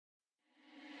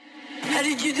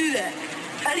you do that?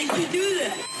 How did you do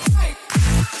that?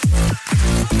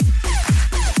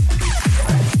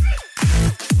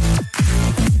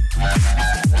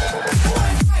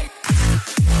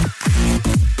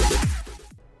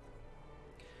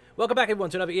 Welcome back everyone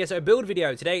to another ESO build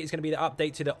video. Today is going to be the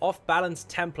update to the Off Balance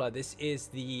Templar. This is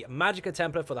the Magicka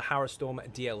Templar for the Harrowstorm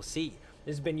DLC.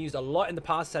 This has been used a lot in the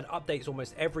past. It's had updates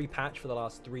almost every patch for the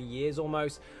last 3 years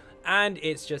almost. And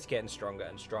it's just getting stronger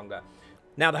and stronger.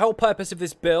 Now the whole purpose of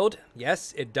this build,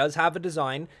 yes, it does have a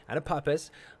design and a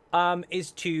purpose,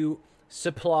 is to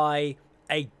supply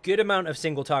a good amount of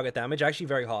single target damage, actually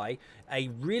very high, a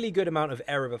really good amount of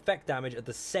area of effect damage at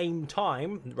the same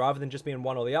time, rather than just being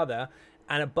one or the other.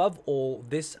 And above all,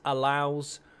 this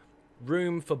allows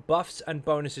room for buffs and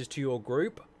bonuses to your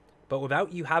group, but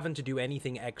without you having to do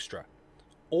anything extra.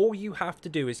 All you have to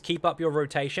do is keep up your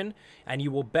rotation, and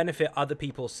you will benefit other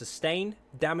people's sustain,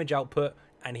 damage output,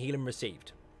 and healing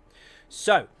received.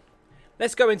 So,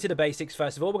 let's go into the basics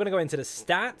first of all. We're going to go into the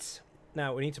stats.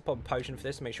 Now, we need to pop a potion for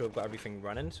this to make sure we've got everything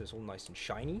running, so it's all nice and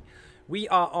shiny. We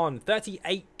are on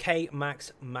 38k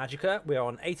max Magicka. We are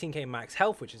on 18k max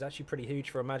health, which is actually pretty huge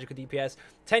for a Magicka DPS.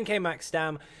 10k max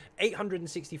stam,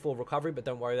 864 recovery, but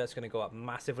don't worry, that's going to go up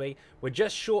massively. We're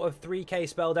just short of 3k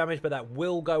spell damage, but that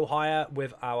will go higher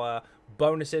with our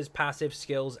bonuses, passive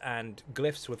skills, and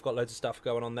glyphs. We've got loads of stuff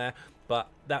going on there, but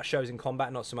that shows in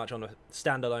combat, not so much on a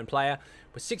standalone player.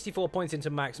 We're 64 points into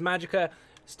max Magicka,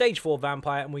 stage 4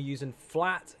 vampire, and we're using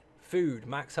flat food,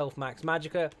 max health, max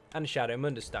Magicka, and Shadow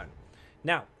Munderstone.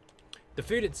 Now, the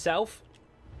food itself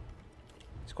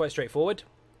is quite straightforward.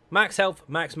 Max health,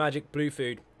 max magic, blue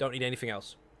food. Don't need anything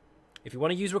else. If you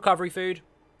want to use recovery food,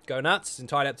 go nuts. It's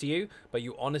entirely up to you, but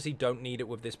you honestly don't need it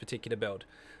with this particular build.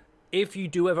 If you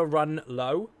do ever run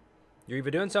low, you're either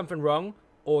doing something wrong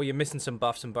or you're missing some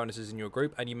buffs and bonuses in your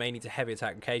group, and you may need to heavy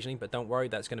attack occasionally, but don't worry,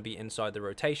 that's going to be inside the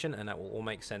rotation, and that will all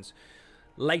make sense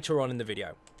later on in the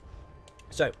video.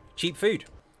 So, cheap food.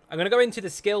 I'm going to go into the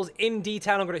skills in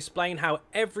detail. I'm going to explain how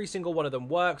every single one of them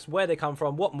works, where they come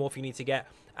from, what morph you need to get,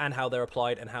 and how they're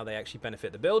applied, and how they actually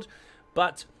benefit the build.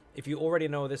 But if you already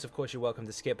know this, of course, you're welcome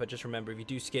to skip. But just remember, if you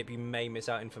do skip, you may miss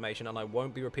out information, and I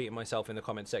won't be repeating myself in the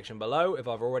comment section below if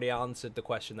I've already answered the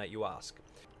question that you ask.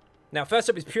 Now, first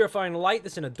up is Purifying Light.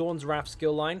 This is in a Dawn's Wrath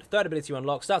skill line. Third ability to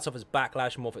unlock starts off as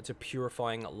Backlash, morph it to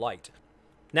Purifying Light.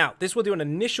 Now, this will do an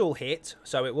initial hit,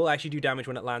 so it will actually do damage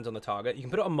when it lands on the target. You can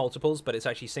put it on multiples, but it's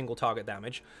actually single target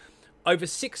damage. Over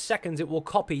 6 seconds, it will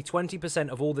copy 20%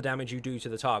 of all the damage you do to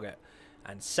the target,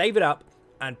 and save it up,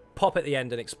 and pop at the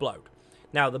end and explode.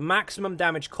 Now, the maximum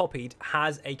damage copied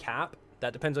has a cap.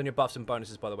 That depends on your buffs and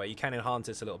bonuses, by the way. You can enhance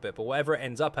this a little bit, but whatever it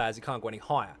ends up as, it can't go any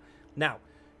higher. Now,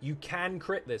 you can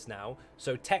crit this now,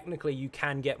 so technically you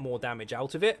can get more damage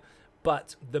out of it,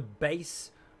 but the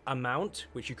base amount,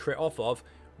 which you crit off of,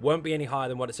 won't be any higher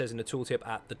than what it says in the tooltip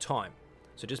at the time.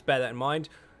 So just bear that in mind.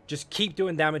 Just keep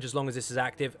doing damage as long as this is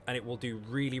active, and it will do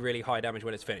really, really high damage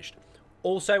when it's finished.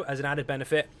 Also, as an added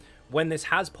benefit, when this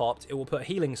has popped, it will put a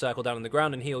healing circle down on the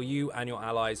ground and heal you and your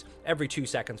allies every 2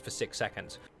 seconds for 6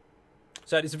 seconds.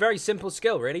 So it's a very simple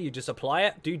skill, really. You just apply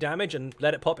it, do damage, and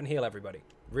let it pop and heal everybody.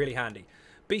 Really handy.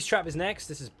 Beast Trap is next.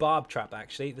 This is Barb Trap,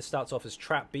 actually. This starts off as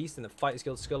Trap Beast in the Fighter's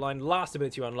Guild skill line. Last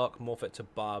ability to unlock, morph it to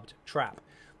Barbed Trap.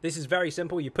 This is very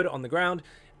simple. You put it on the ground,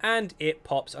 and it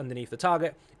pops underneath the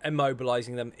target,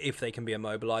 immobilizing them if they can be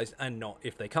immobilized, and not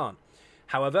if they can't.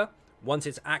 However, once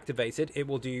it's activated, it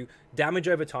will do damage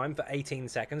over time for 18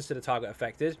 seconds to the target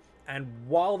affected, and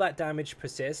while that damage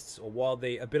persists, or while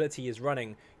the ability is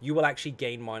running, you will actually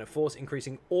gain minor force,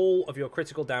 increasing all of your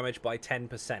critical damage by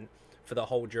 10% for the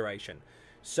whole duration.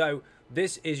 So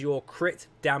this is your crit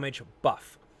damage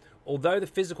buff. Although the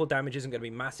physical damage isn't going to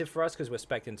be massive for us because we're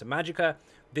spec'd into Magicka,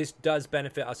 this does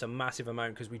benefit us a massive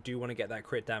amount because we do want to get that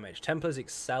crit damage. Templars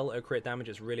excel at crit damage.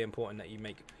 It's really important that you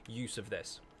make use of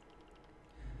this.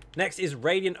 Next is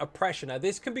Radiant Oppression. Now,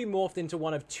 this can be morphed into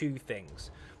one of two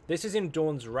things. This is in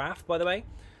Dawn's Wrath, by the way.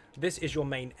 This is your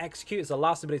main execute. It's the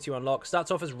last ability to unlock. Starts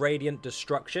off as Radiant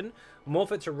Destruction.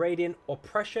 Morph it to Radiant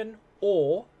Oppression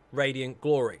or Radiant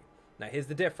Glory. Now, here's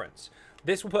the difference.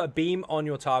 This will put a beam on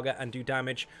your target and do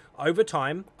damage over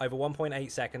time, over 1.8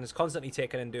 seconds, constantly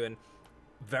ticking and doing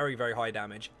very, very high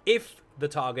damage if the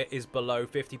target is below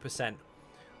 50%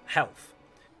 health.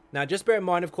 Now, just bear in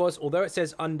mind, of course, although it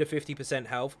says under 50%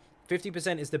 health,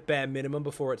 50% is the bare minimum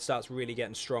before it starts really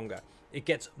getting stronger. It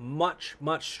gets much,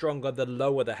 much stronger the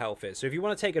lower the health is. So if you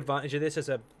want to take advantage of this as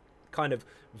a kind of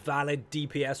valid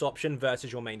DPS option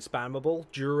versus your main spammable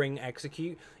during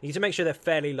execute. You need to make sure they're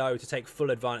fairly low to take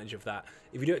full advantage of that.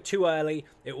 If you do it too early,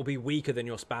 it will be weaker than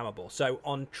your spammable. So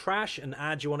on trash and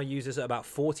ads, you want to use this at about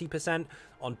 40%.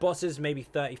 On bosses, maybe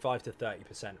 35 to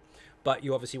 30%. But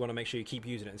you obviously want to make sure you keep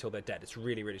using it until they're dead. It's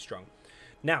really, really strong.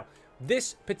 Now,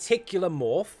 this particular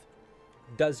morph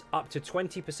does up to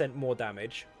 20% more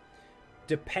damage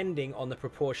depending on the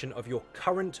proportion of your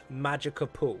current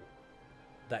Magicka pool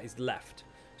that is left.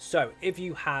 So if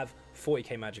you have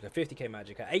 40k Magicka, 50k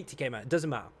Magicka, 80k Magicka, it doesn't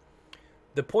matter.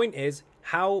 The point is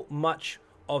how much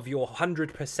of your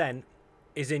 100%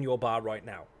 is in your bar right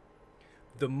now.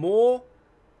 The more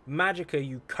Magicka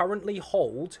you currently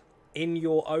hold in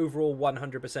your overall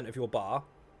 100% of your bar,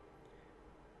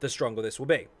 the stronger this will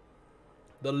be.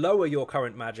 The lower your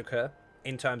current Magicka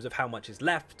in terms of how much is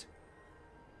left,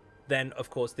 then of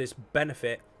course this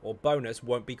benefit or bonus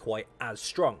won't be quite as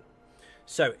strong.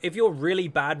 So if you're really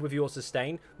bad with your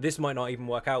sustain, this might not even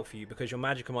work out for you because your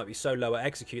Magicka might be so low at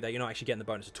execute that you're not actually getting the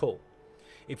bonus at all.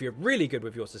 If you're really good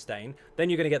with your sustain, then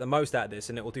you're going to get the most out of this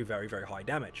and it will do very, very high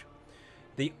damage.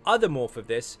 The other morph of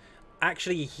this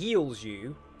actually heals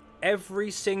you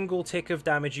every single tick of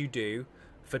damage you do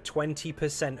for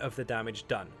 20% of the damage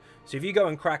done. So if you go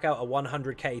and crack out a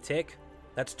 100k tick,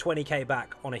 that's 20k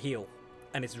back on a heal.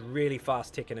 And it's really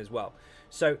fast ticking as well.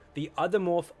 So the other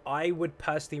morph I would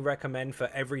personally recommend for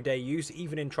everyday use,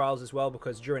 even in trials as well,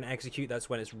 because during execute, that's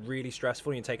when it's really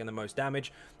stressful and you're taking the most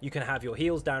damage. You can have your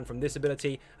heals down from this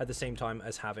ability at the same time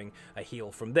as having a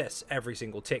heal from this every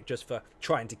single tick just for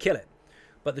trying to kill it.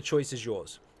 But the choice is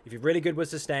yours. If you're really good with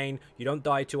sustain, you don't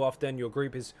die too often, your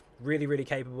group is really, really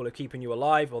capable of keeping you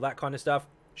alive, all that kind of stuff,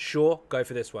 sure, go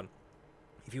for this one.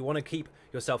 If you want to keep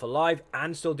yourself alive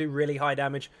and still do really high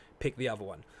damage, pick the other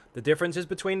one. The differences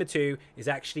between the two is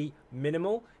actually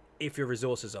minimal if your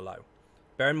resources are low.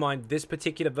 Bear in mind, this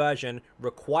particular version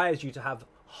requires you to have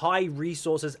high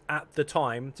resources at the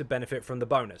time to benefit from the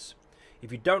bonus.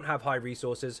 If you don't have high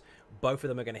resources, both of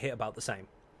them are going to hit about the same.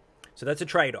 So that's a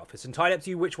trade-off. It's entirely up to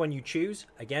you which one you choose.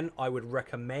 Again, I would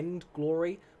recommend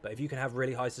Glory, but if you can have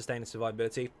really high sustain and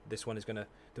survivability, this one is going to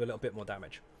do a little bit more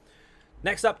damage.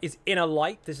 Next up is Inner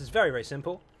Light. This is very, very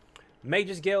simple.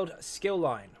 Mages Guild skill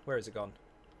line. Where is it gone?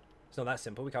 It's not that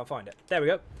simple. We can't find it. There we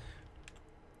go.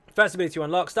 First ability to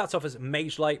unlock starts off as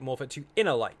Mage Light, morph it to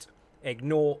Inner Light.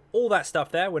 Ignore all that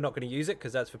stuff there. We're not going to use it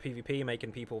because that's for PvP,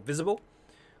 making people visible.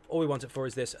 All we want it for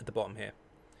is this at the bottom here.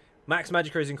 Max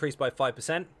Magicka is increased by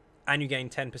 5%, and you gain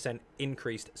 10%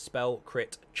 increased spell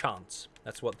crit chance.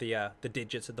 That's what the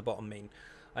digits at the bottom mean.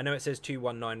 I know it says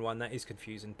 2191. That is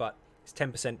confusing, but it's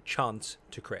 10% chance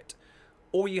to crit.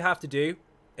 All you have to do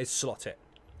is slot it.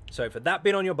 So for that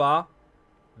being on your bar,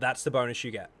 that's the bonus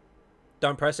you get.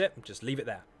 Don't press it, just leave it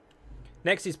there.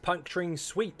 Next is Puncturing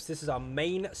Sweeps. This is our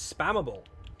main spammable.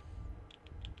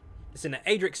 It's in the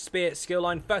Adric's Spear skill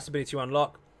line, first ability to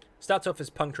unlock. Starts off as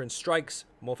Puncturing Strikes,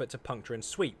 morph it to Puncturing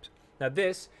Sweep. Now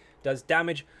this does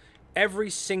damage every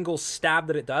single stab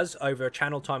that it does over a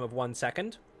channel time of 1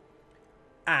 second.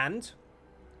 And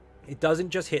it doesn't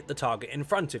just hit the target in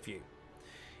front of you.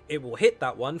 It will hit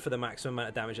that one for the maximum amount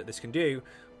of damage that this can do,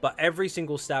 but every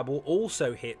single stab will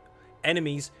also hit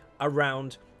enemies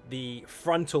around the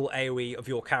frontal AoE of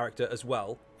your character as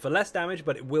well, for less damage,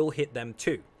 but it will hit them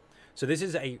too. So this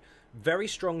is a very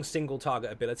strong single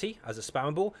target ability as a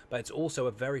spammable, but it's also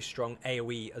a very strong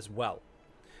AoE as well.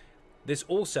 This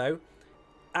also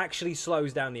actually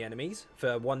slows down the enemies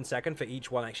for 1 second for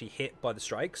each one actually hit by the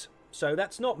strikes. So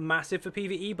that's not massive for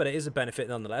PvE, but it is a benefit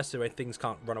nonetheless, so things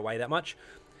can't run away that much.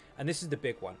 And this is the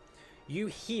big one. You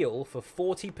heal for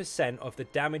 40% of the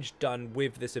damage done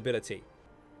with this ability.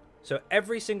 So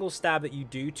every single stab that you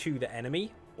do to the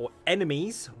enemy, or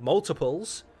enemies,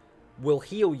 multiples, will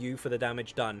heal you for the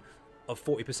damage done of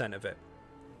 40% of it.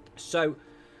 So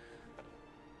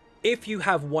if you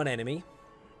have one enemy,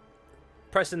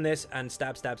 pressing this and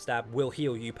stab, stab, stab will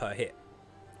heal you per hit.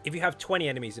 If you have 20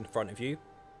 enemies in front of you,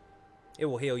 it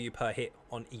will heal you per hit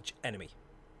on each enemy.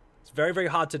 It's very, very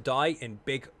hard to die in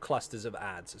big clusters of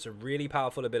ads. It's a really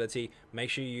powerful ability. Make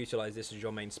sure you utilize this as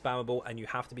your main spammable, and you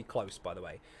have to be close, by the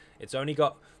way. It's only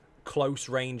got close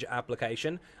range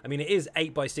application. I mean, it is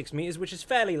 8 by 6 meters, which is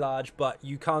fairly large, but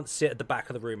you can't sit at the back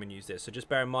of the room and use this. So just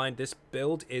bear in mind, this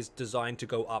build is designed to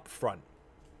go up front.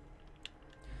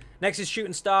 Next is Shoot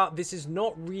and Star. This is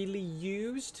not really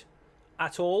used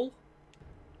at all,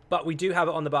 but we do have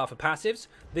it on the bar for passives.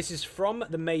 This is from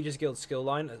the Mages Guild skill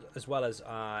line, as well as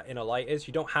Inner Light is.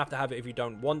 You don't have to have it if you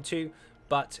don't want to,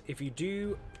 but if you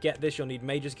do get this, you'll need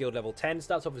Mages Guild level 10. It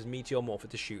starts off as Meteor, morph it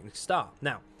to Shoot and Star.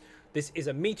 Now, this is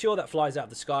a meteor that flies out of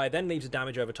the sky, then leaves a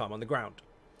damage over time on the ground.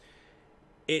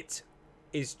 It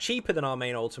is cheaper than our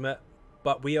main ultimate,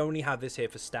 but we only have this here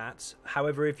for stats.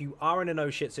 However, if you are in a no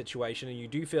shit situation and you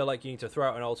do feel like you need to throw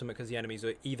out an ultimate because the enemies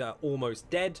are either almost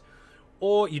dead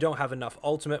or you don't have enough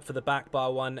ultimate for the back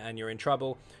bar one and you're in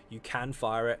trouble, you can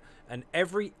fire it. And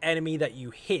every enemy that you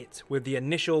hit with the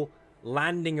initial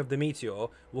landing of the meteor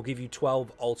will give you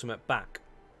 12 ultimate back.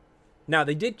 Now,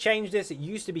 they did change this. It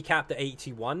used to be capped at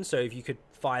 81, so if you could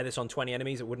fire this on 20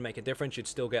 enemies, it wouldn't make a difference. You'd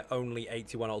still get only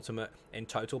 81 ultimate in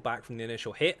total back from the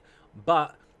initial hit,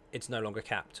 but it's no longer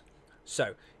capped.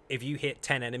 So if you hit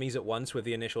 10 enemies at once with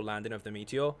the initial landing of the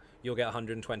meteor, you'll get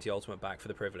 120 ultimate back for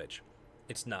the privilege.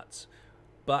 It's nuts.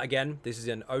 But again, this is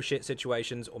in oh shit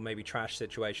situations or maybe trash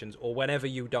situations or whenever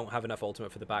you don't have enough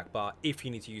ultimate for the back bar if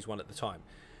you need to use one at the time.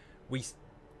 We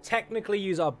technically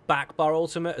use our back bar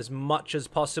ultimate as much as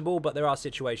possible, but there are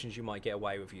situations you might get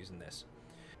away with using this.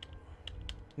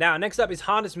 Now, next up is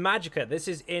Harness Magicka. This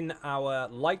is in our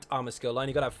light armor skill line.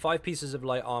 You've got to have 5 pieces of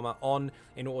light armor on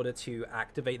in order to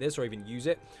activate this or even use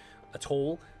it at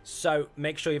all. So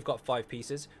make sure you've got 5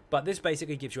 pieces. But this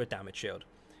basically gives you a damage shield.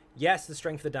 Yes, the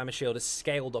strength of the damage shield is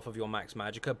scaled off of your max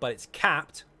Magicka, but it's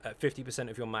capped at 50%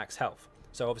 of your max health.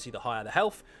 So obviously the higher the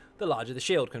health, the larger the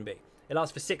shield can be. It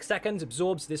lasts for 6 seconds,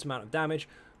 absorbs this amount of damage.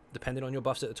 Depending on your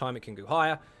buffs at the time, it can go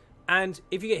higher. And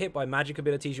if you get hit by magic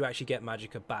abilities, you actually get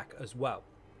Magicka back as well.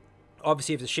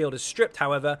 Obviously, if the shield is stripped,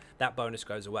 however, that bonus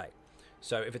goes away.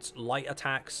 So if it's light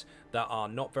attacks that are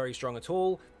not very strong at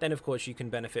all, then of course you can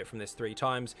benefit from this 3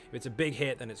 times. If it's a big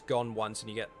hit, then it's gone once and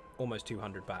you get almost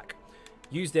 200 back.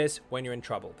 Use this when you're in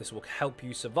trouble. This will help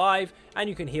you survive, and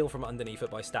you can heal from underneath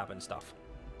it by stabbing stuff.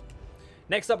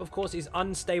 Next up, of course, is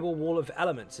Unstable Wall of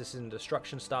Elements. This is in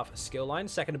Destruction Staff skill line.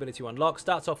 Second ability to unlock.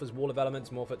 Starts off as Wall of Elements,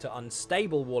 morph it to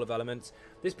Unstable Wall of Elements.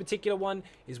 This particular one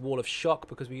is Wall of Shock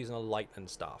because we're using a Lightning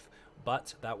Staff.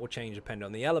 But that will change depending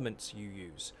on the elements you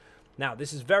use. Now,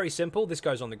 this is very simple. This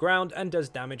goes on the ground and does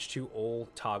damage to all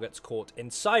targets caught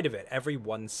inside of it every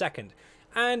 1 second.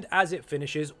 And as it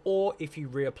finishes, or if you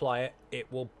reapply it,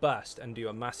 it will burst and do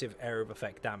a massive area of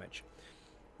effect damage.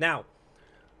 Now,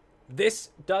 this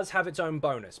does have its own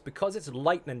bonus. Because it's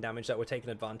lightning damage that we're taking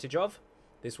advantage of,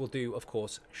 this will do, of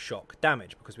course, shock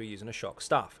damage because we're using a shock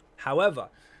staff. However,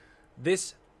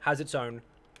 this has its own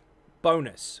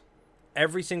bonus.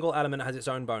 Every single element has its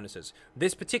own bonuses.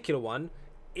 This particular one,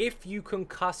 if you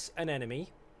concuss an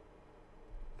enemy,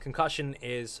 concussion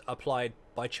is applied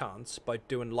by chance by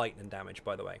doing lightning damage,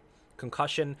 by the way.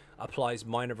 Concussion applies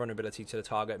minor vulnerability to the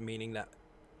target, meaning that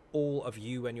all of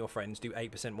you and your friends do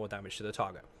 8% more damage to the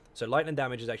target. So lightning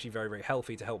damage is actually very, very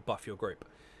healthy to help buff your group.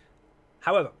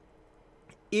 However,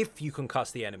 if you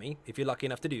concuss the enemy, if you're lucky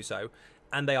enough to do so,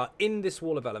 and they are in this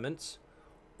wall of elements,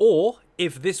 or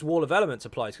if this wall of elements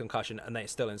applies concussion and they're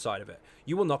still inside of it,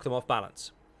 you will knock them off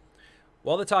balance.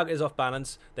 While the target is off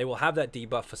balance, they will have that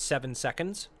debuff for 7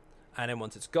 seconds, and then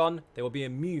once it's gone, they will be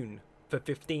immune for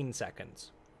 15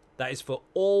 seconds. That is for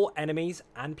all enemies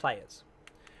and players.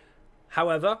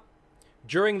 However,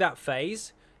 during that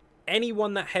phase,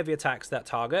 anyone that heavy attacks that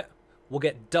target will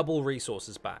get double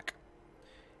resources back.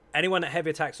 Anyone that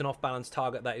heavy attacks an off-balance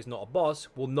target that is not a boss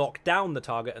will knock down the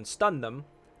target and stun them,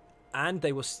 and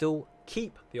they will still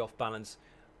keep the off-balance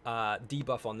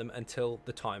debuff on them until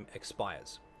the time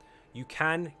expires. You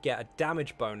can get a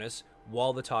damage bonus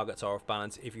while the targets are off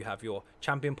balance if you have your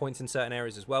champion points in certain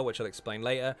areas as well, which I'll explain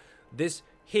later. This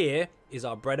here is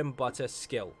our bread and butter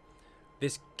skill.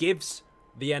 This gives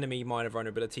the enemy minor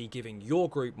vulnerability, giving your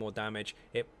group more damage.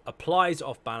 It applies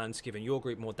off balance, giving your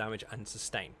group more damage and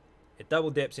sustain. It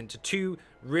double dips into 2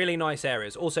 really nice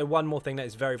areas. Also, one more thing that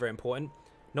is very, very important.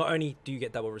 Not only do you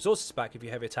get double resources back if you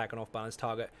heavy attack an off balance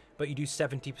target, but you do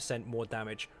 70% more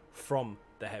damage from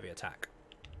the heavy attack.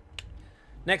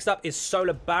 Next up is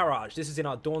Solar Barrage. This is in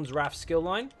our Dawn's Wrath skill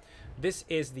line. This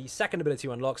is the second ability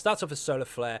to unlock. Starts off as Solar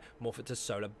Flare, morph it to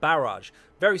Solar Barrage.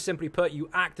 Very simply put, you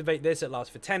activate this, it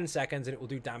lasts for 10 seconds, and it will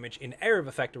do damage in area of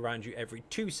effect around you every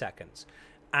 2 seconds.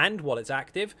 And while it's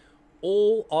active,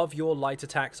 all of your light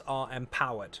attacks are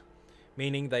empowered,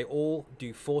 meaning they all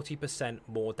do 40%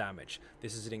 more damage.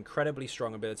 This is an incredibly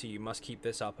strong ability. You must keep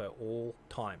this up at all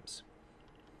times.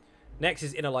 Next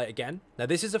is Inner Light again. Now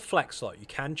this is a flex slot. You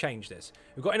can change this.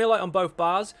 We've got Inner Light on both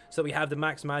bars, so we have the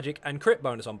max magic and crit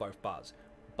bonus on both bars.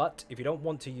 But if you don't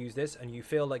want to use this and you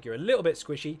feel like you're a little bit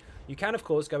squishy, you can of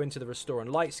course go into the Restore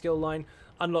and Light skill line,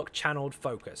 unlock Channeled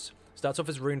Focus. Starts off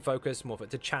as Rune Focus, morph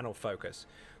it to Channel Focus.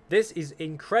 This is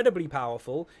incredibly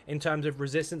powerful in terms of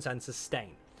resistance and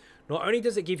sustain. Not only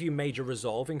does it give you major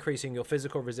resolve, increasing your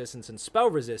physical resistance and spell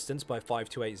resistance by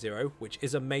 5280, which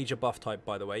is a major buff type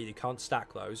by the way, you can't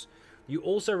stack those. You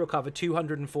also recover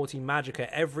 240 Magicka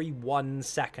every 1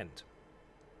 second.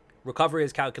 Recovery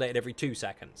is calculated every 2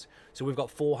 seconds. So we've got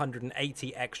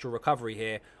 480 extra recovery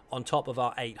here on top of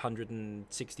our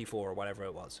 864 or whatever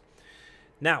it was.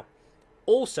 Now,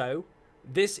 also,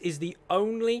 this is the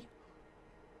only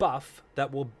buff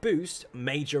that will boost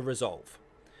Major Resolve.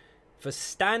 For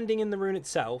standing in the rune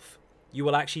itself, you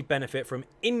will actually benefit from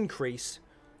increase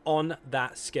on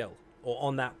that skill, or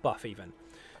on that buff even.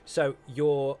 So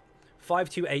your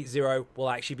 5280 will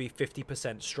actually be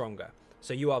 50% stronger.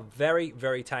 So you are very,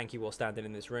 very tanky while standing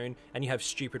in this rune, and you have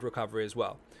stupid recovery as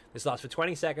well. This lasts for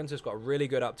 20 seconds, it's got a really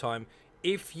good uptime.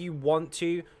 If you want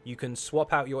to, you can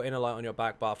swap out your inner light on your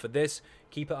back bar for this,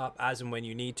 keep it up as and when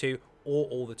you need to, or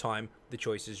all the time. The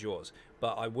choice is yours.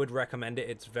 But I would recommend it,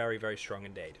 it's very, very strong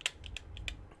indeed.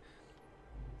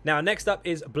 Now, next up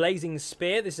is Blazing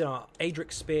Spear. This is our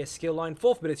Adric Spear skill line.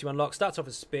 4th ability to unlock. Starts off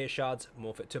as Spear Shards,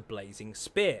 morph it to Blazing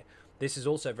Spear. This is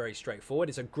also very straightforward.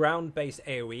 It's a ground-based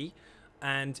AoE,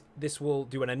 and this will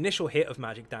do an initial hit of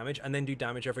magic damage, and then do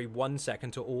damage every 1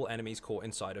 second to all enemies caught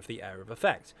inside of the area of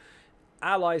effect.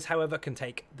 Allies, however, can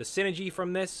take the synergy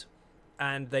from this,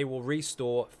 and they will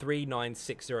restore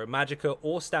 3960 Magicka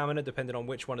or Stamina, depending on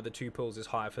which one of the two pools is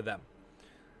higher for them.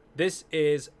 This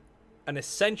is an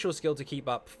essential skill to keep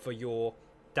up for your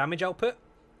damage output,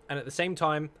 and at the same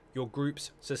time your group's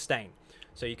sustain.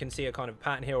 So you can see a kind of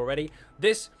pattern here already.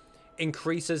 This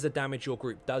increases the damage your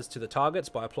group does to the targets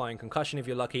by applying concussion if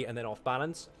you're lucky, and then off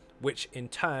balance, which in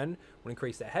turn will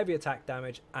increase their heavy attack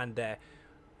damage and their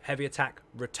heavy attack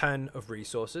return of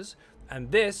resources,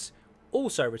 and this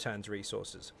also returns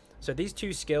resources. So these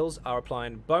two skills are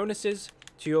applying bonuses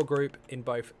to your group in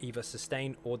both either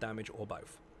sustain or damage, or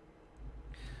both.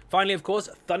 Finally, of course,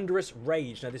 Thunderous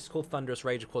Rage. Now, this is called Thunderous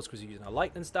Rage, of course, because you're using a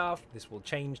lightning staff. This will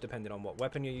change depending on what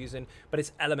weapon you're using, but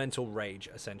it's Elemental Rage,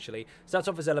 essentially. Starts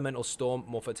off as Elemental Storm,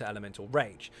 morph it to Elemental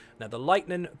Rage. Now, the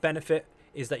lightning benefit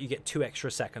is that you get 2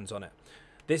 extra seconds on it.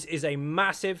 This is a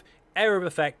massive area of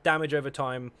effect, damage over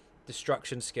time,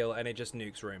 destruction skill, and it just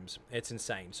nukes rooms. It's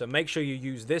insane. So make sure you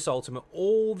use this ultimate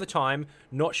all the time,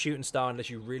 not shoot and star unless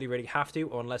you really, really have to,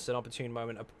 or unless an opportune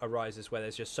moment arises where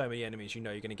there's just so many enemies you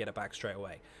know you're going to get it back straight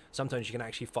away. Sometimes you can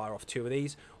actually fire off 2 of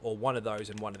these, or 1 of those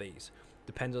and 1 of these.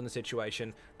 Depends on the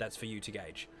situation. That's for you to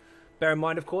gauge. Bear in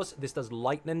mind, of course, this does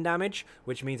lightning damage,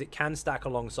 which means it can stack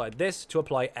alongside this to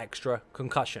apply extra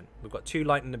concussion. We've got 2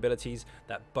 lightning abilities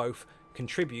that both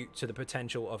contribute to the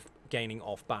potential of gaining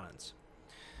off balance.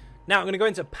 Now, I'm going to go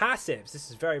into passives. This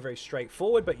is very, very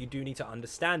straightforward, but you do need to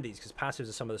understand these because passives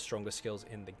are some of the strongest skills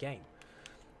in the game.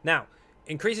 Now,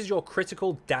 increases your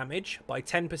critical damage by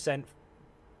 10%,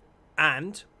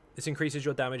 and this increases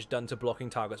your damage done to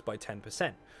blocking targets by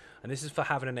 10%. And this is for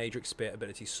having an Adric Spear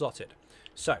ability slotted.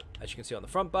 So, as you can see on the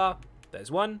front bar,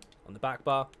 there's 1. On the back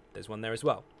bar, there's 1 there as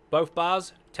well. Both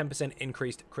bars, 10%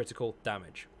 increased critical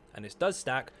damage. And this does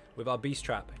stack with our Beast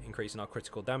Trap, increasing our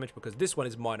critical damage, because this one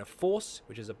is Minor Force,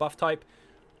 which is a buff type.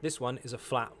 This one is a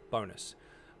flat bonus.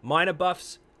 Minor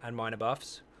buffs and minor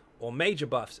buffs, or major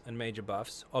buffs and major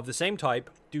buffs of the same type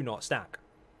do not stack.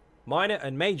 Minor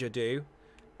and major do,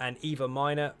 and either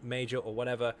minor, major, or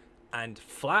whatever, and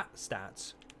flat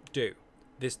stats do.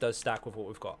 This does stack with what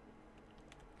we've got.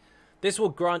 This will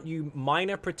grant you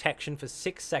minor protection for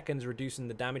 6 seconds, reducing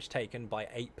the damage taken by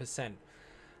 8%.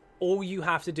 All you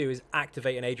have to do is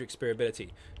activate an Adric Spear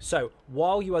ability. So,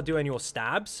 while you are doing your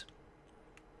stabs,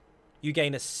 you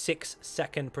gain a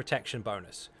 6-second protection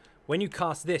bonus. When you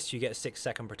cast this, you get a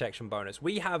 6-second protection bonus.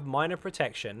 We have minor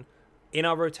protection in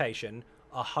our rotation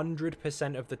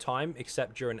 100% of the time,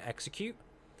 except during execute.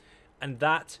 And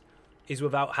that is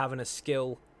without having a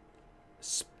skill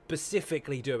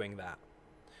specifically doing that.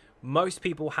 Most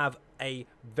people have a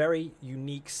very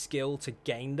unique skill to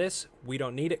gain this. We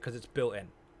don't need it because it's built in.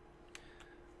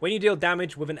 When you deal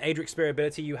damage with an Adric Spear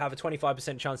ability, you have a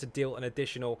 25% chance to deal an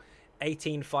additional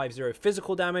 1850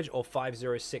 physical damage or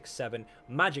 5067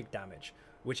 magic damage,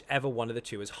 whichever one of the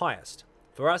two is highest.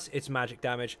 For us, it's magic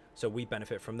damage, so we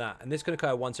benefit from that. And this can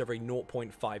occur once every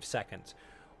 0.5 seconds.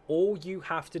 All you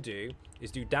have to do is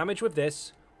do damage with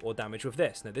this or damage with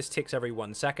this. Now, this ticks every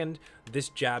 1 second. This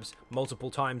jabs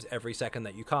multiple times every second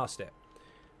that you cast it.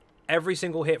 Every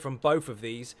single hit from both of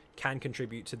these can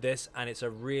contribute to this, and it's a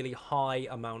really high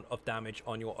amount of damage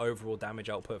on your overall damage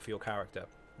output for your character.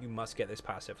 You must get this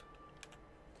passive.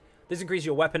 This increases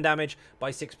your weapon damage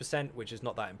by 6%, which is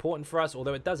not that important for us,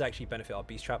 although it does actually benefit our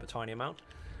Beast Trap a tiny amount.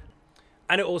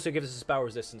 And it also gives us a spell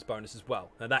resistance bonus as well.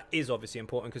 Now, that is obviously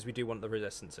important because we do want the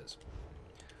resistances.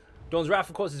 Dawn's Wrath,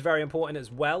 of course, is very important as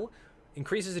well.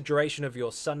 increases the duration of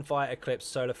your Sunfire, Eclipse,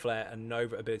 Solar Flare, and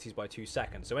Nova abilities by 2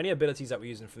 seconds. So any abilities that we're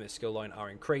using from this skill line are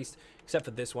increased, except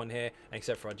for this one here, and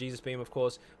except for our Jesus Beam, of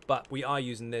course. But we are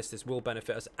using this. This will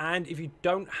benefit us. And if you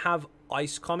don't have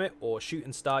Ice Comet or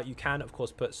Shooting Star, you can, of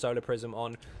course, put Solar Prism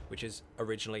on, which is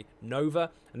originally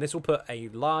Nova. And this will put a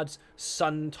large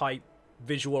Sun-type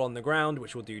visual on the ground,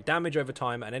 which will do damage over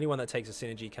time. And anyone that takes a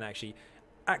synergy can actually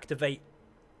activate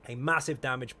a massive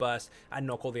damage burst and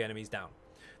knock all the enemies down.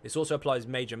 This also applies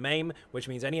Major Maim, which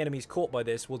means any enemies caught by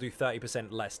this will do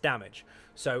 30% less damage.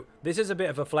 So this is a bit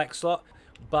of a flex slot,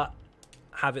 but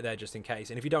have it there just in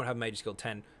case. And if you don't have Major Skill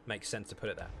 10, makes sense to put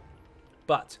it there.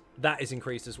 But that is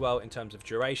increased as well in terms of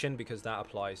duration because that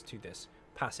applies to this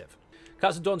passive.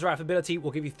 Casting Dawn's Wrath ability will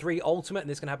give you 3 ultimate, and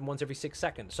this can happen once every 6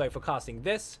 seconds. So for casting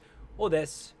this, or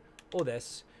this, or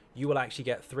this, you will actually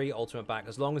get 3 ultimate back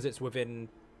as long as it's within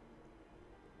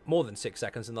more than 6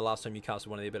 seconds than the last time you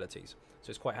casted one of the abilities. So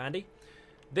it's quite handy.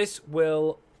 This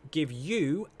will give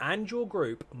you and your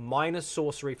group minus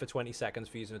sorcery for 20 seconds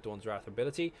for using a Dawn's Wrath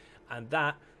ability, and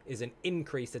that is an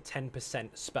increase to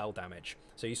 10% spell damage.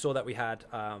 So you saw that we had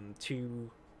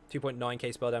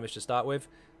 2.9k spell damage to start with.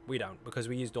 We don't, because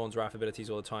we use Dawn's Wrath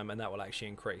abilities all the time, and that will actually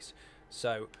increase.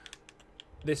 So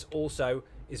this also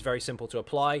is very simple to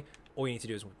apply. All you need to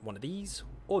do is one of these,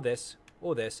 or this,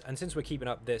 and since we're keeping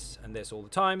up this and this all the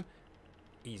time,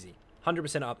 easy. 100%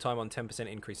 uptime on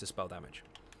 10% increase of spell damage.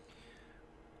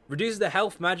 Reduces the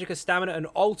health, magicka, stamina, and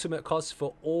ultimate costs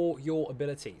for all your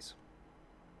abilities.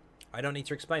 I don't need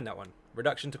to explain that one.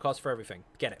 Reduction to cost for everything.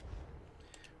 Get it.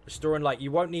 Restore and Light. You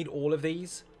won't need all of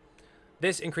these.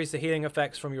 This increases the healing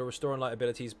effects from your Restore and Light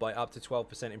abilities by up to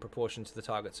 12% in proportion to the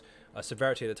target's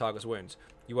severity of the target's wounds.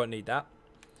 You won't need that.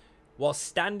 While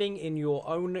standing in your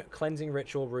own cleansing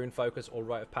ritual, rune focus, or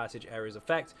rite of passage area's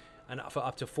effect, and for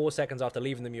up to 4 seconds after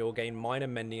leaving them, you'll gain minor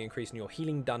mending, increasing your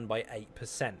healing done by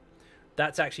 8%.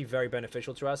 That's actually very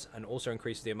beneficial to us, and also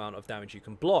increases the amount of damage you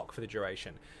can block for the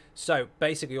duration. So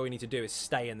basically all you need to do is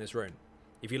stay in this rune.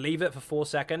 If you leave it for 4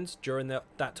 seconds during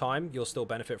that time, you'll still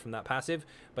benefit from that passive,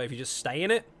 but if you just stay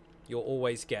in it, you'll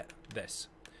always get this.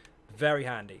 Very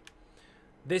handy.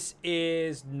 This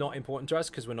is not important to us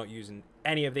because we're not using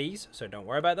any of these, so don't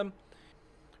worry about them.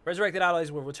 Resurrected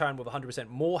allies will return with 100%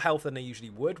 more health than they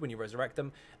usually would when you resurrect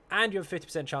them, and you have a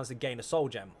 50% chance to gain a soul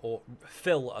gem, or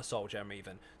fill a soul gem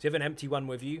even. So you have an empty one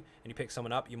with you, and you pick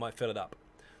someone up, you might fill it up,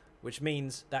 which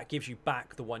means that gives you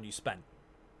back the one you spent.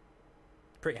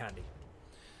 Pretty handy.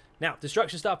 Now,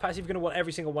 Destruction Staff passive, you're going to want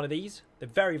every single one of these. They're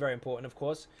very, very important, of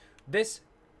course. This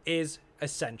is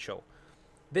essential.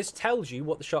 This tells you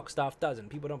what the Shock Staff does, and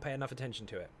people don't pay enough attention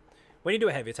to it. When you do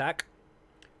a heavy attack,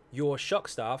 your Shock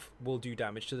Staff will do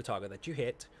damage to the target that you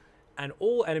hit, and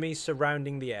all enemies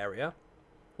surrounding the area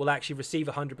will actually receive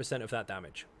 100% of that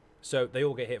damage. So they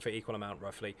all get hit for equal amount,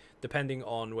 roughly, depending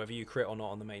on whether you crit or not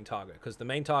on the main target, because the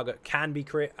main target can be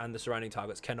crit and the surrounding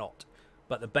targets cannot.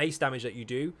 But the base damage that you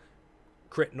do,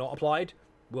 crit not applied,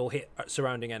 will hit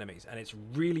surrounding enemies, and it's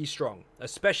really strong,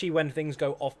 especially when things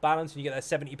go off balance and you get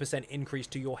that 70% increase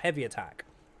to your heavy attack.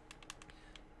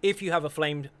 If you have a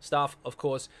flamed staff, of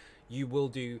course, you will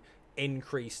do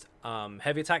increased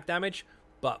heavy attack damage,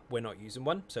 but we're not using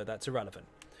one, so that's irrelevant.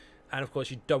 And of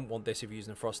course, you don't want this if you're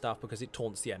using a frost staff because it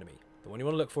taunts the enemy. The one you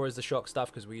want to look for is the shock staff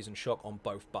because we're using shock on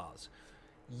both bars.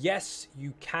 Yes,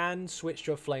 you can switch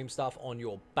to a flame staff on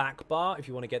your back bar if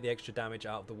you want to get the extra damage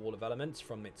out of the Wall of Elements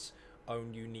from its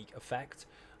own unique effect.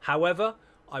 However,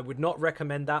 I would not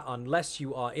recommend that unless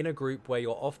you are in a group where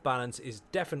your off balance is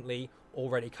definitely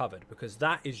already covered, because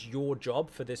that is your job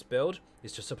for this build,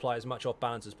 is to supply as much off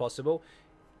balance as possible.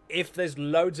 If there's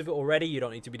loads of it already, you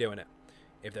don't need to be doing it.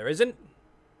 If there isn't,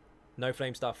 no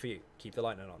flame staff for you. Keep the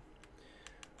lightning on.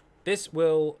 This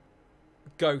will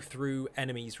go through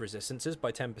enemies' resistances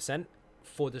by 10%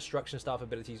 for destruction staff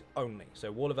abilities only.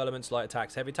 So Wall of Elements, light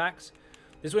attacks, heavy attacks.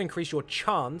 This will increase your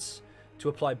chance to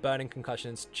apply burning, concussion,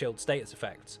 and chilled status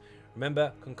effects.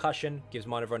 Remember, concussion gives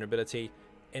minor vulnerability.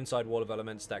 Inside Wall of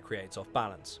Elements, that creates off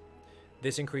balance.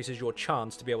 This increases your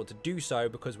chance to be able to do so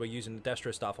because we're using the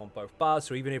Destro staff on both bars,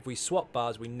 so even if we swap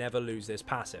bars, we never lose this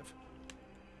passive.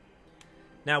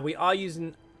 Now, we are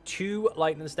using 2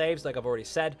 lightning staves, like I've already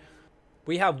said.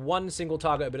 We have 1 single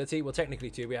target ability. Well, technically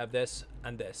 2. We have this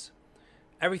and this.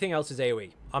 Everything else is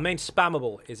AoE. Our main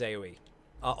spammable is AoE.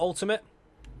 Our ultimate,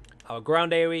 our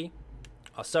ground AoE,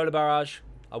 our solar barrage,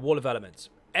 our Wall of Elements.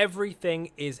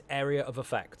 Everything is area of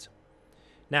effect.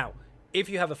 Now, if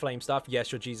you have a flame staff,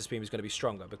 yes, your Jesus Beam is going to be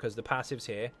stronger because the passives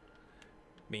here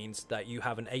means that you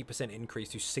have an 8% increase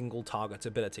to single target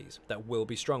abilities that will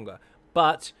be stronger.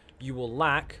 But you will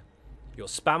lack your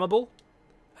spammable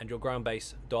and your ground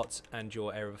base dots and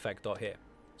your area of effect dot here.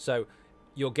 So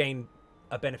you'll gain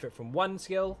a benefit from one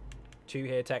skill, 2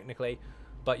 here technically,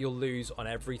 but you'll lose on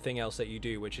everything else that you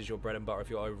do, which is your bread and butter of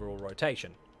your overall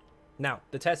rotation. Now,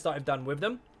 the test that I've done with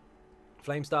them,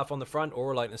 flame staff on the front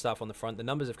or lightning staff on the front, the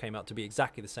numbers have came out to be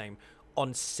exactly the same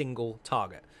on single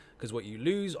target, because what you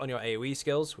lose on your AoE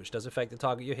skills, which does affect the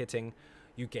target you're hitting,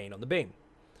 you gain on the beam.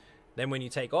 Then when you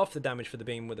take off the damage for the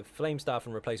beam with a flame staff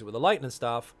and replace it with a lightning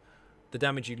staff, the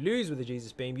damage you lose with the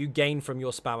Jesus beam, you gain from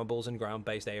your spammables and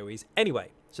ground-based AoEs anyway.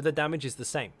 So the damage is the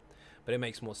same. But it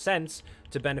makes more sense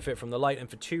to benefit from the lightning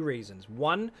for 2 reasons.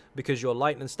 One, because your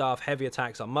lightning staff heavy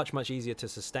attacks are much, much easier to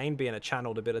sustain, being a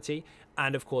channeled ability,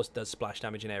 and of course does splash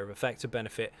damage in area of effect to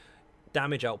benefit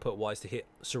damage output-wise to hit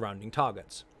surrounding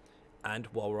targets. And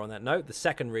while we're on that note, the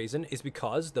second reason is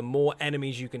because the more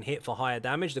enemies you can hit for higher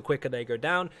damage, the quicker they go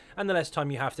down, and the less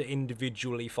time you have to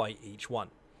individually fight each one.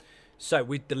 So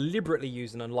we deliberately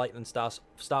used an lightning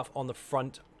staff on the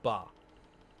front bar.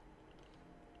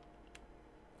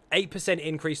 8%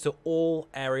 increase to all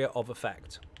area of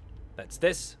effect. That's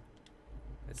this,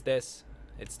 it's this,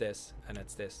 it's this, and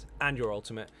it's this, and your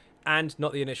ultimate. And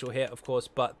not the initial hit, of course,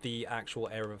 but the actual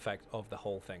area of effect of the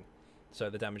whole thing. So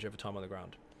the damage over time on the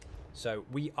ground. So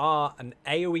we are an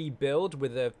AoE build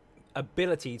with the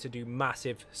ability to do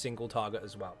massive single target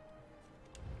as well.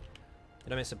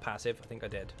 Did I miss a passive? I think I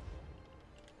did.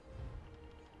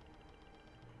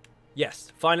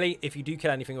 Yes, finally, if you do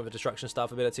kill anything with a Destruction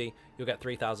Staff ability, you'll get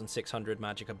 3,600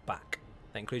 Magicka back.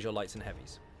 That includes your lights and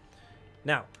heavies.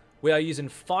 Now, we are using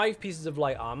 5 pieces of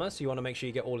light armor, so you want to make sure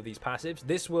you get all of these passives.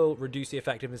 This will reduce the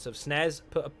effectiveness of snares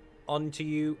put onto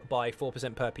you by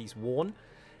 4% per piece worn,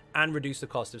 and reduce the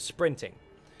cost of sprinting.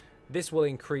 This will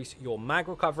increase your mag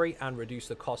recovery and reduce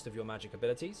the cost of your magic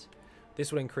abilities.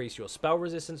 This will increase your spell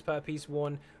resistance per piece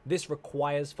worn. This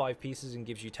requires 5 pieces and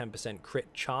gives you 10%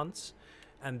 crit chance.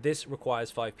 And this requires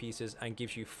 5 pieces and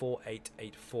gives you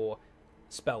 4884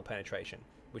 spell penetration,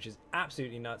 which is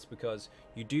absolutely nuts because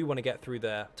you do want to get through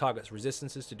the target's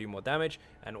resistances to do more damage,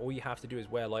 and all you have to do is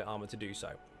wear light armor to do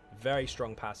so. Very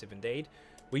strong passive indeed.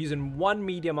 We're using 1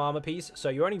 medium armor piece, so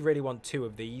you only really want 2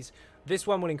 of these. This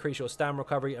one will increase your stam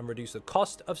recovery and reduce the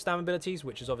cost of stam abilities,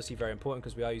 which is obviously very important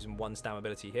because we are using 1 stam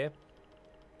ability here.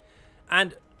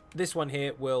 And this one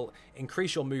here will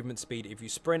increase your movement speed if you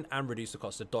sprint and reduce the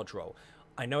cost of dodge roll.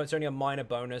 I know it's only a minor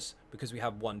bonus because we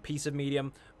have 1 piece of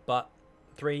medium, but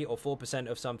 3 or 4%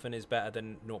 of something is better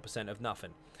than 0% of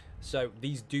nothing. So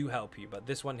these do help you, but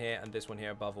this one here and this one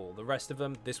here above all. The rest of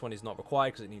them, this one is not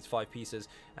required because it needs 5 pieces,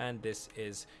 and this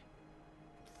is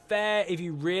fair if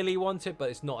you really want it, but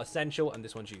it's not essential, and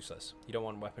this one's useless. You don't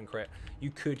want weapon crit.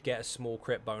 You could get a small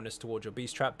crit bonus towards your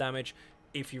beast trap damage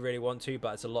if you really want to,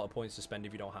 but it's a lot of points to spend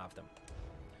if you don't have them.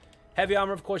 Heavy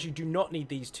armor, of course, you do not need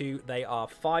these 2. They are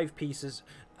 5 pieces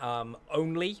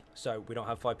only, so we don't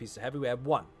have 5 pieces of heavy, we have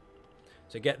 1.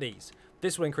 So get these.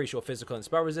 This will increase your physical and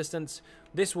spell resistance.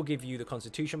 This will give you the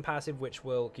Constitution passive, which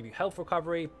will give you health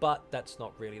recovery, but that's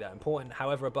not really that important.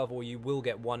 However, above all, you will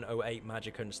get 108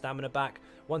 Magicka and stamina back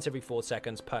once every 4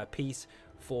 seconds per piece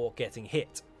for getting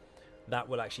hit. That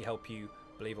will actually help you,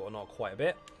 believe it or not, quite a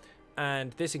bit.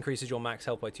 And this increases your max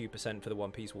health by 2% for the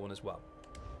 1 piece worn as well.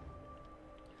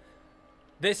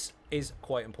 This is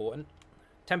quite important.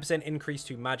 10% increase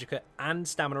to Magicka and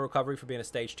stamina recovery for being a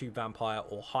stage 2 vampire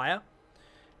or higher.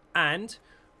 And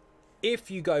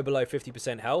if you go below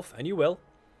 50% health, and you will,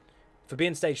 for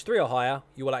being stage 3 or higher,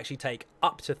 you will actually take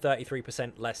up to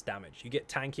 33% less damage. You get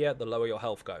tankier the lower your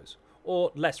health goes.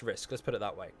 Or less risk, let's put it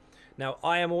that way. Now,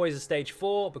 I am always a stage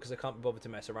 4 because I can't be bothered to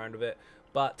mess around with it.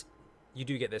 But you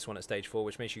do get this one at stage 4,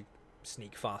 which makes you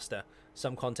sneak faster.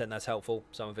 Some content that's helpful,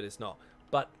 some of it is not.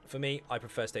 But for me, I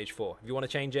prefer stage 4. If you want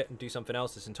to change it and do something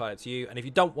else, it's entirely up to you. And if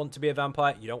you don't want to be a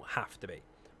vampire, you don't have to be.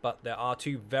 But there are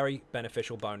 2 very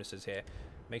beneficial bonuses here.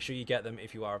 Make sure you get them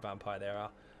if you are a vampire. They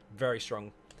are very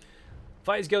strong.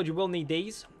 Fighters Guild, you will need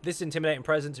these. This is Intimidating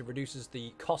Presence. It reduces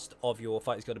the cost of your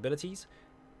Fighters Guild abilities.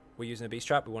 We're using a Beast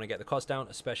Trap. We want to get the cost down,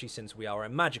 especially since we are a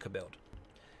Magicka build.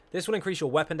 This will increase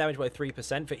your weapon damage by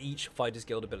 3% for each Fighters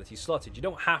Guild ability slotted. You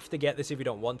don't have to get this if you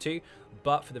don't want to,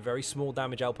 but for the very small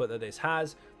damage output that this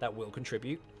has, that will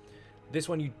contribute. This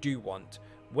one you do want.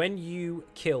 When you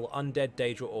kill undead,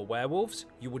 Daedra, or werewolves,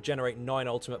 you will generate 9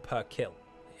 ultimate per kill.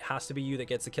 It has to be you that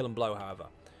gets the kill and blow, however.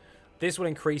 This will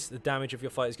increase the damage of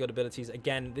your Fighters Guild abilities.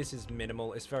 Again, this is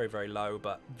minimal. It's very, very low,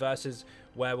 but versus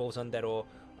werewolves, undead, or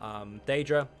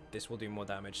Daedra, this will do more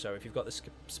damage. So if you've got the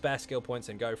spare skill points,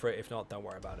 then go for it. If not, don't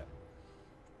worry about it.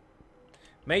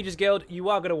 Mages Guild, you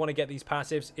are going to want to get these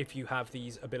passives if you have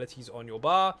these abilities on your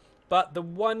bar, but the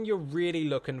one you're really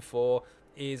looking for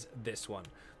is this one.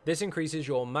 This increases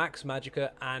your max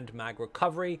Magicka and mag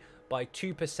recovery by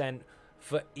 2%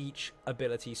 for each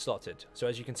ability slotted. So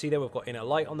as you can see there, we've got Inner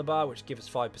Light on the bar, which gives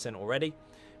us 5% already.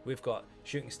 We've got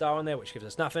Shooting Star on there, which gives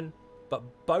us nothing.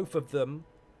 But both of them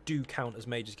do count as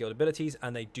Mage's Guild abilities,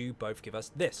 and they do both give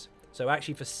us this. So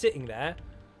actually for sitting there,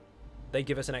 they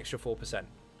give us an extra 4%.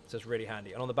 So it's really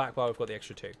handy. And on the back bar, we've got the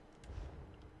extra 2.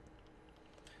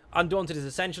 Undaunted is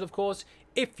essential, of course.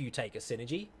 If you take a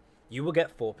synergy, you will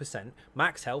get 4%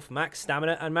 max health, max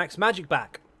stamina, and max magic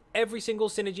back. Every single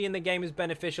synergy in the game is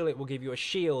beneficial. It will give you a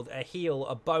shield, a heal,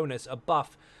 a bonus, a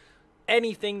buff.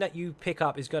 Anything that you pick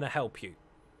up is going to help you.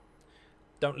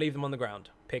 Don't leave them on the ground.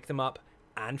 Pick them up.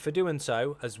 And for doing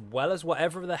so, as well as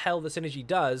whatever the hell the synergy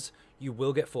does, you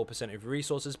will get 4% of your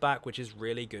resources back, which is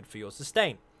really good for your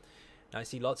sustain. Now, I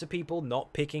see lots of people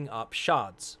not picking up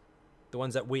shards. The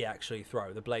ones that we actually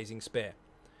throw, the Blazing Spear.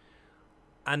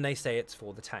 And they say it's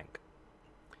for the tank.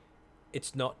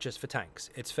 It's not just for tanks.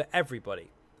 It's for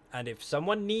everybody. And if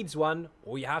someone needs one,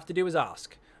 all you have to do is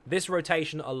ask. This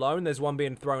rotation alone, there's one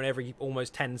being thrown every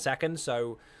almost 10 seconds.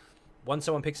 So once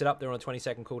someone picks it up, they're on a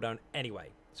 20-second cooldown anyway.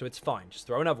 So it's fine. Just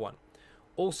throw another one.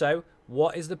 Also,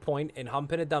 what is the point in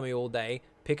humping a dummy all day,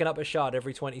 picking up a shard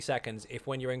every 20 seconds, if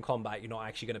when you're in combat, you're not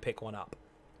actually going to pick one up?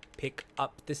 Pick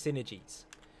up the synergies.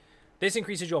 This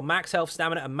increases your max health,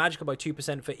 stamina, and magicka by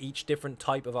 2% for each different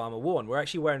type of armor worn. We're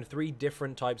actually wearing 3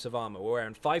 different types of armor. We're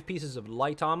wearing 5 pieces of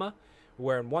light armor,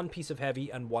 we're wearing 1 piece of heavy,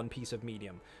 and 1 piece of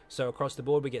medium. So across the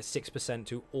board, we get 6%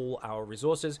 to all our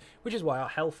resources, which is why our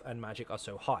health and magic are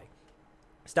so high.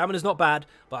 Stamina's not bad,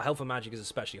 but health and magic is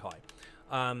especially high.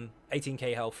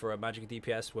 18k health for a Magicka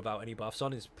DPS without any buffs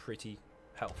on is pretty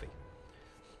healthy.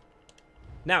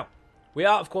 Now, we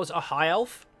are, of course, a high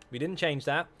elf. We didn't change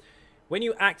that. When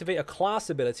you activate a class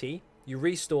ability, you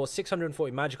restore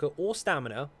 640 magicka or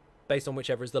stamina based on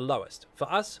whichever is the lowest.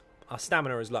 For us, our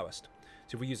stamina is lowest.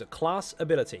 So if we use a class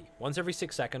ability, once every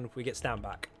 6 seconds, we get stam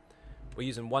back. We're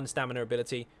using 1 stamina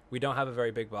ability. We don't have a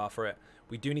very big bar for it.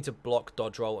 We do need to block,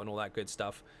 dodge roll, and all that good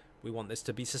stuff. We want this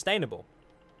to be sustainable.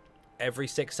 Every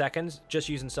 6 seconds, just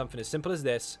using something as simple as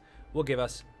this will give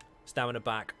us stamina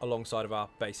back alongside of our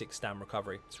basic stam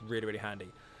recovery. It's really, really handy.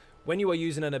 When you are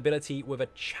using an ability with a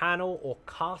channel or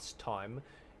cast time,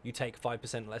 you take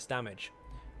 5% less damage.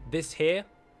 This here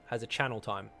has a channel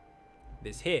time.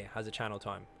 This here has a channel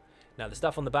time. Now, the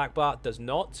stuff on the back bar does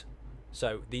not.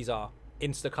 So these are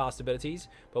insta-cast abilities.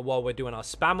 But while we're doing our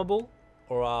spammable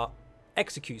or our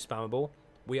execute spammable,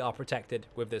 we are protected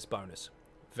with this bonus.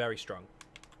 Very strong.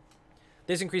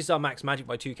 This increases our max magic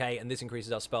by 2k, and this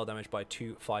increases our spell damage by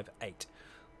 258.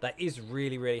 That is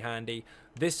really, really handy.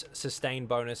 This sustain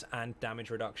bonus and damage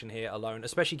reduction here alone,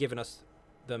 especially giving us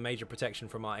the major protection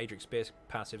from our Adric Spear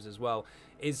passives as well,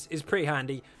 is pretty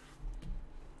handy.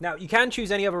 Now, you can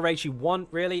choose any other race you want,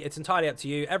 really. It's entirely up to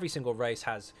you. Every single race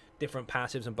has different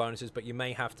passives and bonuses, but you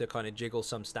may have to kind of jiggle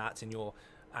some stats in your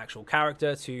actual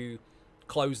character to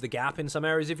close the gap in some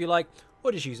areas if you like,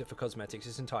 or just use it for cosmetics.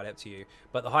 It's entirely up to you.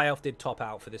 But the high elf did top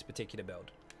out for this particular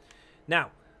build.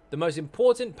 Now, the most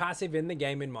important passive in the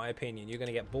game, in my opinion, you're going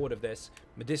to get bored of this,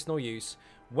 medicinal use.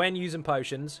 When using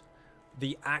potions,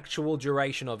 the actual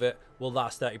duration of it will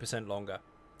last 30% longer.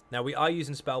 Now, we are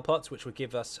using spell pots, which would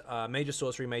give us major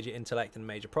sorcery, major intellect, and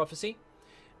major prophecy.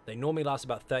 They normally last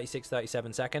about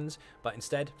 36-37 seconds, but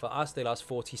instead, for us, they last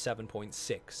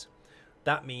 47.6.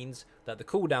 That means that the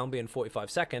cooldown being 45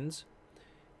 seconds,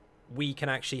 we can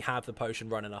actually have the potion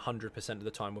running 100% of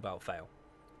the time without fail.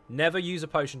 Never use a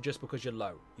potion just because you're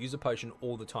low. Use a potion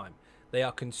all the time. They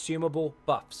are consumable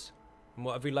buffs. And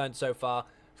what have we learned so far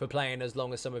for playing as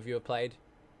long as some of you have played?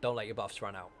 Don't let your buffs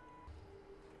run out.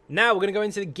 Now we're going to go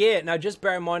into the gear. Now just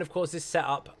bear in mind, of course, this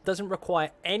setup doesn't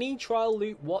require any trial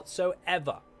loot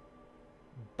whatsoever.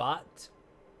 But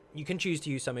you can choose to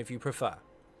use some if you prefer.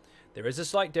 There is a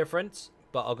slight difference,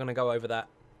 but I'm going to go over that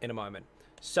in a moment.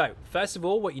 So, first of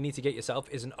all, what you need to get yourself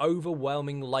is an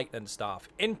overwhelming lightning staff,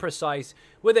 imprecise,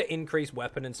 with an increased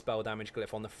weapon and spell damage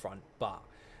glyph on the front bar.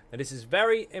 Now, this is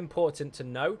very important to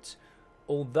note.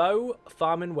 Although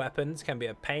farming weapons can be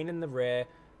a pain in the rear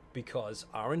because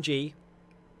RNG,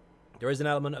 there is an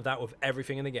element of that with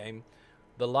everything in the game.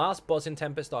 The last boss in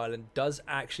Tempest Island does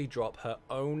actually drop her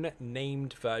own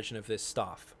named version of this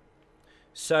staff.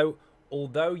 So,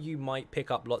 although you might pick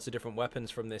up lots of different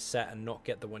weapons from this set and not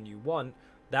get the one you want,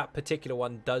 that particular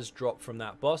one does drop from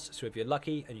that boss. So if you're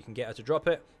lucky and you can get her to drop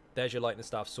it, there's your lightning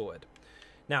staff sorted.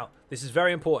 Now, this is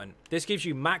very important. This gives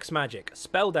you max magic,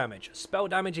 spell damage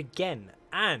again.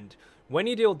 And when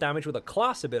you deal damage with a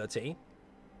class ability,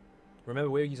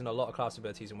 remember we're using a lot of class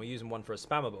abilities and we're using one for a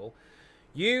spammable,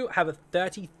 You have a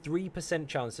 33%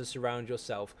 chance to surround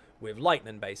yourself with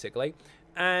lightning, basically.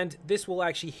 And this will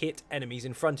actually hit enemies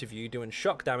in front of you, doing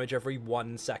shock damage every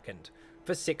 1 second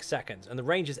for 6 seconds. And the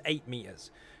range is 8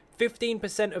 meters.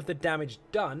 15% of the damage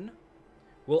done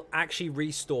will actually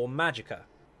restore Magicka.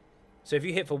 So if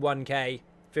you hit for 1k,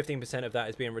 15% of that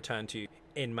is being returned to you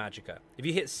in Magicka. If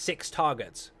you hit 6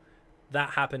 targets,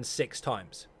 that happens 6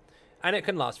 times. And it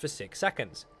can last for 6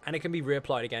 seconds. And it can be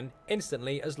reapplied again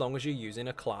instantly as long as you're using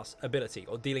a class ability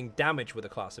or dealing damage with a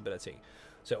class ability.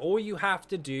 So all you have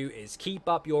to do is keep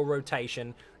up your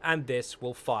rotation and this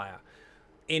will fire.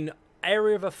 In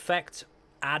area of effect,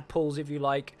 add pulls if you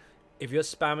like, if you're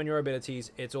spamming your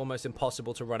abilities, it's almost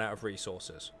impossible to run out of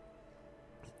resources.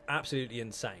 Absolutely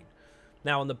insane.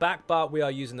 Now on the back bar, we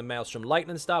are using the Maelstrom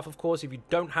Lightning Staff, of course. If you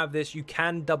don't have this, you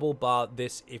can double bar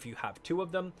this if you have 2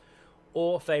 of them.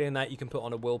 Or failing that, you can put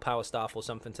on a Willpower Staff or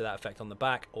something to that effect on the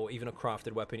back, or even a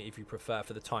crafted weapon if you prefer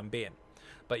for the time being.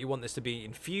 But you want this to be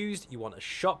infused, you want a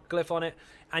shock glyph on it,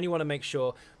 and you want to make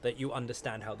sure that you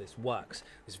understand how this works.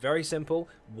 It's very simple.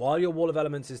 While your Wall of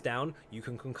Elements is down, you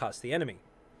can concuss the enemy.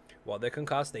 While they're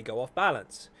concussed, they go off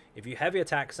balance. If you heavy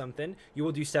attack something, you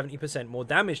will do 70% more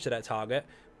damage to that target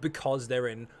because they're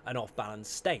in an off balance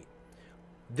state.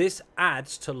 This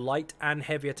adds to light and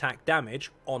heavy attack damage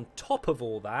on top of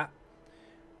all that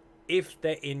if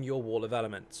they're in your Wall of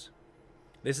Elements.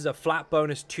 This is a flat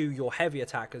bonus to your heavy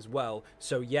attack as well.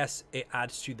 So yes, it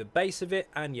adds to the base of it,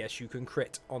 and yes, you can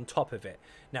crit on top of it.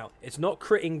 Now, it's not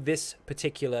critting this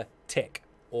particular tick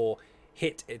or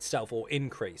hit itself or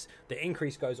increase. The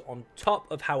increase goes on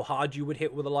top of how hard you would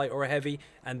hit with a light or a heavy,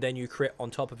 and then you crit on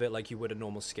top of it like you would a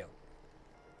normal skill.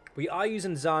 We are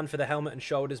using Xan for the helmet and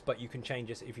shoulders, but you can change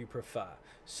this if you prefer.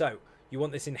 So you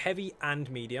want this in heavy and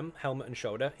medium, helmet and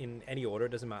shoulder, in any order,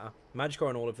 it doesn't matter. Magicka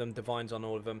on all of them, Divines on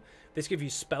all of them. This gives you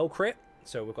spell crit,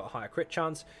 so we've got a higher crit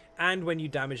chance. And when you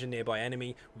damage a nearby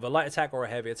enemy with a light attack or a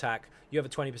heavy attack, you have a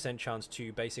 20% chance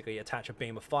to basically attach a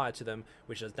beam of fire to them,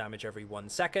 which does damage every 1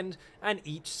 second. And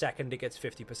each second it gets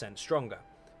 50% stronger.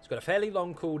 It's got a fairly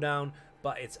long cooldown,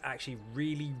 but it's actually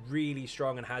really, really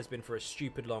strong and has been for a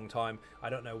stupid long time. I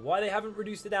don't know why they haven't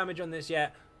reduced the damage on this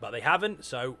yet, but they haven't,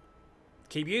 so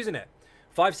keep using it.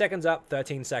 5 seconds up,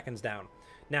 13 seconds down.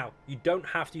 Now, you don't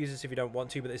have to use this if you don't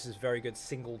want to, but this is very good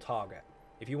single target.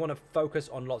 If you want to focus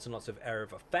on lots and lots of area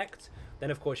of effect, then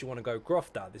of course you want to go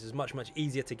Grofta. This is much, much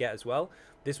easier to get as well.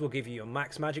 This will give you a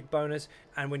max magic bonus,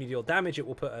 and when you deal damage, it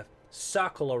will put a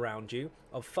circle around you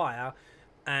of fire,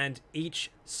 and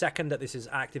each second that this is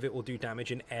active, it will do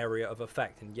damage in area of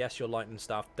effect. And yes, your lightning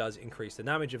staff does increase the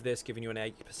damage of this, giving you an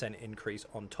 8% increase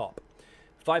on top.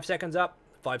 5 seconds up,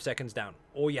 5 seconds down.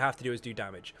 All you have to do is do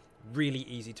damage. Really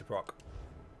easy to proc.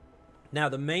 Now,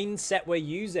 the main set we're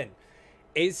using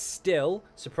is still,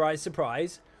 surprise,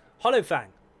 surprise, Hollow Fang.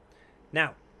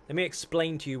 Now, let me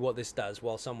explain to you what this does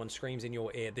while someone screams in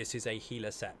your ear, this is a healer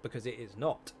set, because it is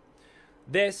not.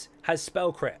 This has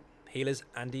spell crit. Healers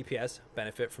and DPS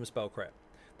benefit from spell crit.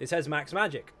 This has max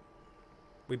magic.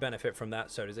 We benefit from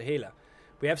that, so does a healer.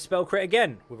 We have spell crit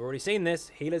again. We've already seen this.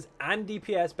 Healers and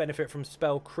DPS benefit from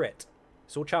spell crit.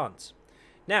 It's all chance.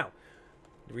 Now,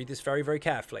 read this very, very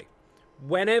carefully.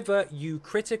 Whenever you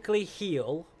critically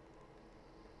heal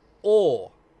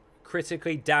or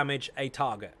critically damage a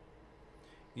target,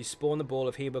 you spawn the ball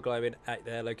of hemoglobin at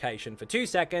their location for 2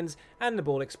 seconds, and the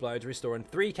ball explodes, restoring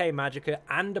 3k Magicka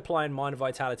and applying Minor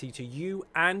Vitality to you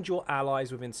and your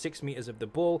allies within 6 meters of the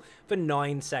ball for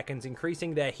 9 seconds,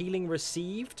 increasing their healing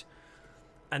received.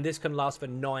 And this can last for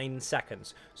 9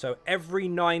 seconds. So every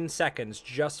 9 seconds,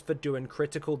 just for doing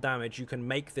critical damage, you can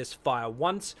make this fire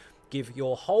once, give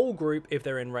your whole group, if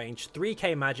they're in range,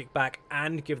 3k magic back,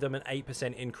 and give them an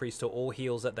 8% increase to all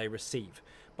heals that they receive.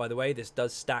 By the way, this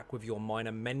does stack with your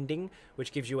minor mending,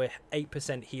 which gives you a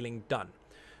 8% healing done.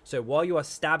 So while you are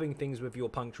stabbing things with your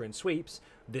puncturing sweeps,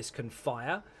 this can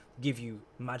fire, give you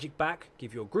magic back,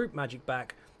 give your group magic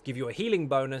back, give you a healing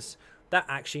bonus. That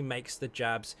actually makes the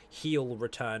jab's heal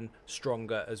return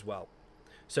stronger as well.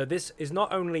 So this is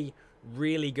not only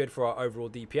really good for our overall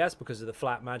DPS because of the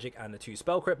flat magic and the 2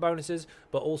 spell crit bonuses,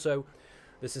 but also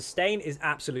the sustain is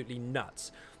absolutely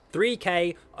nuts.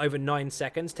 3k over 9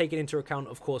 seconds, taking into account,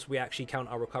 of course, we actually count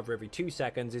our recovery every 2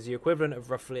 seconds, is the equivalent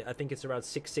of roughly, I think it's around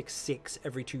 666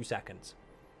 every 2 seconds.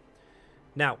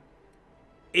 Now,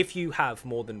 if you have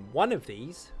more than one of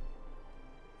these,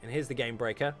 and here's the game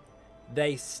breaker,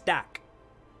 they stack.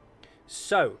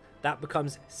 So that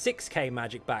becomes 6k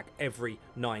magic back every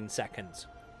 9 seconds.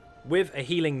 With a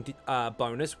healing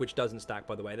bonus, which doesn't stack,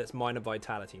 by the way. That's Minor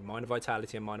Vitality. Minor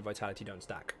Vitality and Minor Vitality don't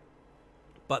stack.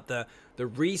 But the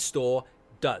restore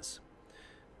does.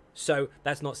 So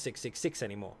that's not 666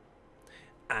 anymore.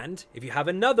 And if you have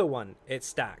another one, it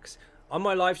stacks. On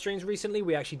my live streams recently,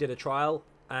 we actually did a trial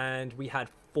and we had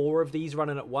 4 of these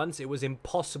running at once. It was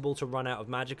impossible to run out of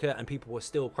Magicka and people were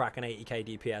still cracking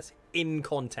 80k DPS in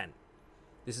content.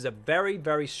 This is a very,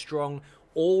 very strong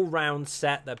all-round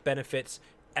set that benefits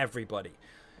everybody.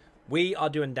 We are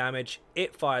doing damage,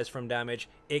 it fires from damage,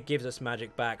 it gives us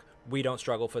magic back, we don't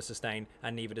struggle for sustain,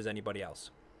 and neither does anybody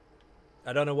else.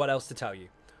 I don't know what else to tell you.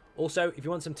 Also, if you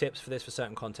want some tips for this for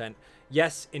certain content,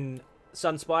 yes, in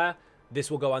Sunspire, this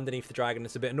will go underneath the dragon,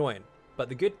 it's a bit annoying. But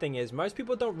the good thing is, most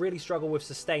people don't really struggle with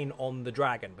sustain on the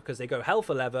dragon, because they go hell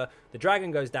for leather, the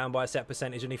dragon goes down by a set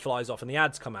percentage and he flies off and the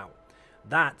ads come out.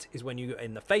 That is when you're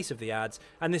in the face of the ads,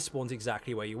 and this spawns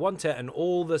exactly where you want it, and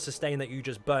all the sustain that you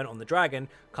just burnt on the dragon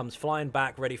comes flying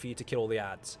back ready for you to kill all the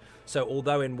ads. So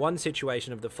although in one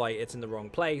situation of the fight it's in the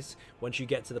wrong place, once you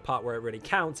get to the part where it really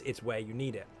counts, it's where you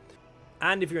need it.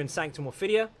 And if you're in Sanctum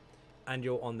Ophidia, and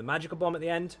you're on the Magicka bomb at the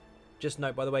end, just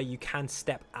note, by the way, you can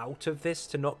step out of this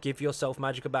to not give yourself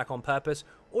Magicka back on purpose,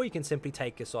 or you can simply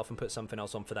take this off and put something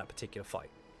else on for that particular fight.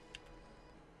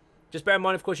 Just bear in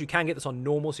mind, of course, you can get this on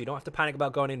normal, so you don't have to panic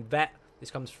about going in vet. This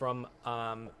comes from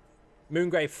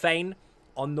Moongrave Fane.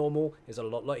 On normal is a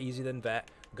lot easier than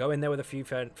vet. Go in there with a few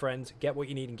friends, get what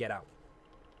you need, and get out.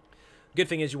 Good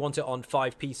thing is you want it on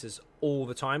 5 pieces all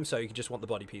the time, so you can just want the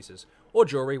body pieces. Or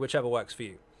jewelry, whichever works for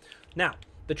you. Now,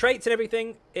 the traits and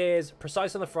everything is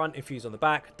Precise on the front, Infuse on the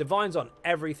back, Divines on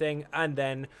everything, and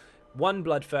then 1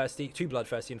 Bloodthirsty, 2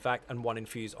 Bloodthirsty in fact, and 1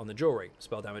 Infuse on the jewelry.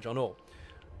 Spell damage on all.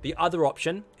 The other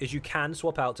option is you can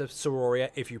swap out to Sororia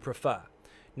if you prefer.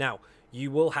 Now,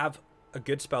 you will have a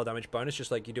good spell damage bonus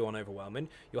just like you do on Overwhelming.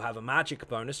 You'll have a magic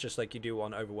bonus just like you do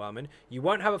on Overwhelming. You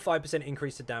won't have a 5%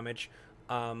 increase to damage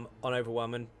on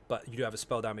Overwhelming, but you do have a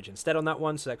spell damage instead on that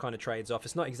one, so that kind of trades off.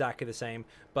 It's not exactly the same,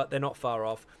 but they're not far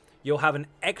off. You'll have an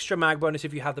extra mag bonus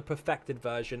if you have the perfected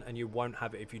version, and you won't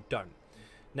have it if you don't.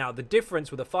 Now, the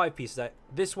difference with a 5-piece is that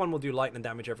this one will do lightning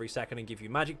damage every second and give you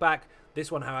magic back.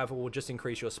 This one, however, will just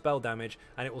increase your spell damage,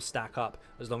 and it will stack up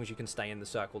as long as you can stay in the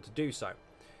circle to do so.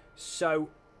 So,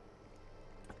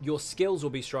 your skills will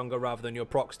be stronger rather than your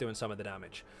procs doing some of the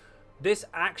damage. This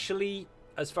actually,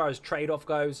 as far as trade-off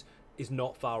goes, is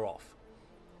not far off.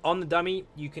 On the dummy,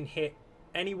 you can hit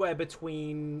anywhere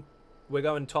between, we're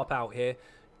going top out here,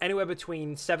 anywhere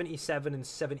between 77 and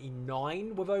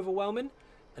 79 with Overwhelming.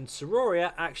 And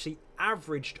Sororia actually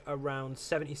averaged around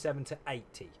 77 to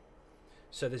 80.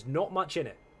 So there's not much in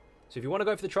it. So if you want to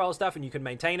go for the trial stuff and you can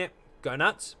maintain it, go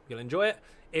nuts. You'll enjoy it.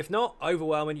 If not,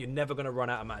 Overwhelming, you're never going to run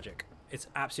out of magic. It's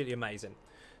absolutely amazing.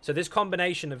 So this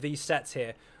combination of these sets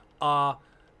here are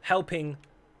helping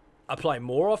apply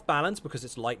more off balance because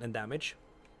it's lightning damage,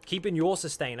 keeping your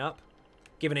sustain up,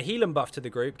 giving a healing buff to the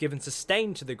group, giving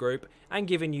sustain to the group, and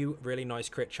giving you really nice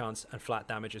crit chance and flat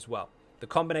damage as well. The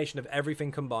combination of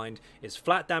everything combined is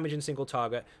flat damage in single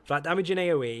target, flat damage in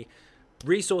AoE,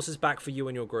 resources back for you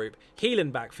and your group,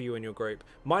 healing back for you and your group,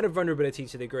 minor vulnerability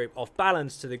to the group, off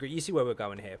balance to the group. You see where we're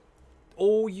going here.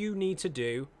 All you need to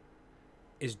do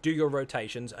is do your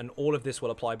rotations, and all of this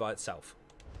will apply by itself.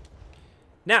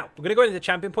 Now, we're going to go into the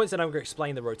champion points, and I'm going to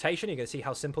explain the rotation. You're going to see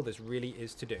how simple this really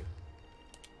is to do.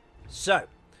 So,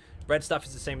 red stuff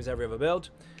is the same as every other build.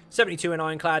 72 in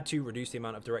Ironclad to reduce the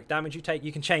amount of direct damage you take.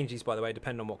 You can change these, by the way,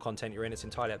 depending on what content you're in. It's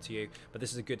entirely up to you, but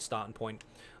this is a good starting point.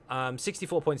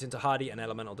 64 points into Hardy and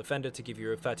Elemental Defender to give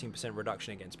you a 13%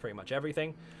 reduction against pretty much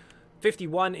everything.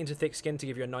 51 into Thick Skin to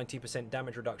give you a 90%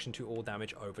 damage reduction to all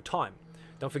damage over time.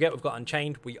 Don't forget, we've got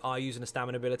Unchained. We are using a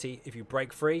stamina ability. If you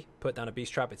break free, put down a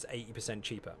Beast Trap, it's 80%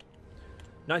 cheaper.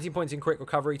 19 points in Quick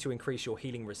Recovery to increase your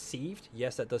healing received.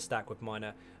 Yes, that does stack with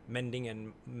minor mending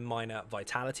and minor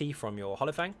vitality from your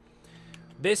Holofang.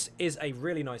 This is a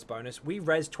really nice bonus. We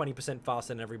res 20%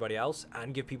 faster than everybody else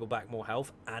and give people back more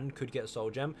health and could get a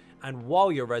soul gem. And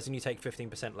while you're resing, you take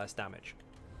 15% less damage.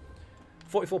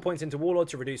 44 points into Warlord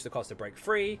to reduce the cost of break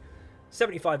free.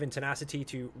 75 in Tenacity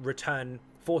to return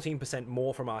 14%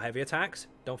 more from our heavy attacks.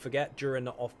 Don't forget, during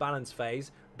the off balance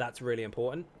phase, that's really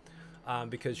important.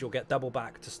 Because you'll get double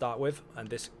back to start with, and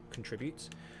this contributes.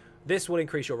 This will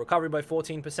increase your recovery by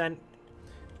 14%.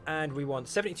 And we want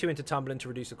 72 into Tumbling to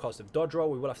reduce the cost of dodge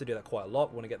roll. We will have to do that quite a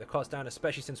lot. We want to get the cost down,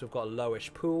 especially since we've got a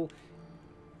lowish pool.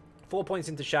 4 points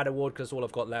into Shadow Ward because all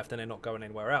I've got left and they're not going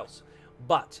anywhere else.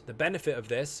 But the benefit of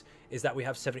this is that we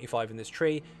have 75 in this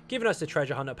tree, giving us the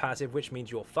Treasure Hunter passive, which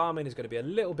means your farming is going to be a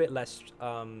little bit less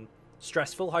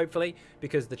stressful, hopefully,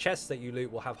 because the chests that you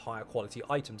loot will have higher quality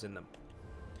items in them.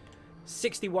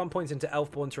 61 points into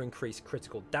Elfborn to increase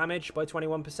critical damage by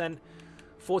 21%.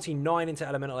 49 into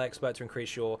Elemental Expert to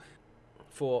increase your...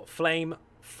 For Flame,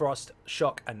 frost,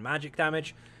 shock, and magic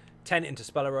damage. 10 into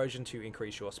spell erosion to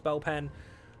increase your spell pen.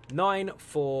 9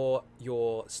 for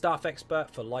your staff expert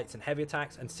for lights and heavy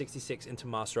attacks, and 66 into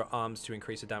master at arms to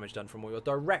increase the damage done from all your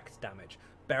direct damage.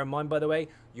 Bear in mind, by the way,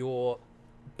 your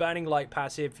burning light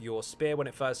passive, your spear when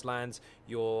it first lands,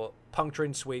 your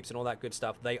puncturing sweeps and all that good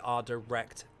stuff, they are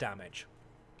direct damage.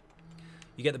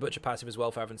 You get the butcher passive as well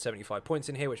for having 75 points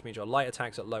in here, which means your light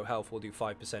attacks at low health will do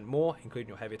 5% more, including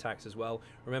your heavy attacks as well.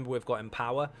 Remember, we've got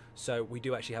Empower, so we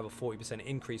do actually have a 40%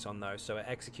 increase on those, so at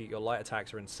Execute, your light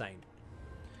attacks are insane.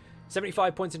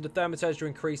 75 points into Thaumaturge to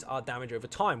increase our damage over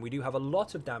time. We do have a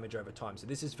lot of damage over time, so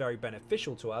this is very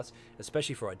beneficial to us,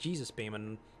 especially for our Jesus Beam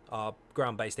and our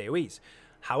ground-based AoEs.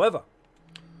 However,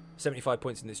 75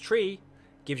 points in this tree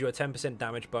gives you a 10%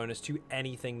 damage bonus to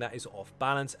anything that is off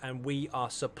balance, and we are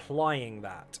supplying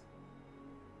that.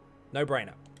 No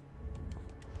brainer.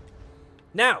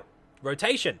 Now,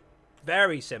 rotation.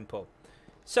 Very simple.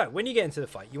 So, when you get into the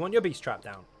fight, you want your beast trap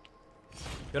down. You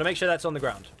want to make sure that's on the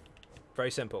ground.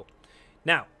 Very simple.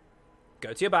 Now,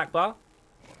 go to your back bar.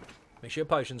 Make sure your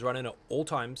potion's running at all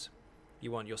times.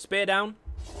 You want your spear down.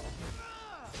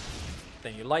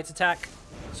 Then your light attack.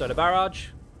 Solar barrage.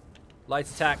 Light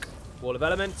attack. Wall of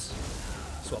elements.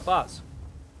 Swap bars.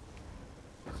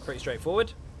 Pretty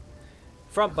straightforward.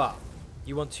 Front bar.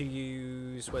 You want to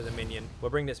use... Where's a minion? We'll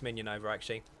bring this minion over,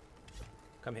 actually.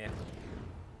 Come here.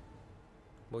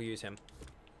 We'll use him.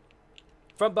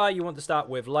 Front bar, you want to start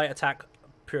with light attack,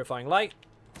 purifying light.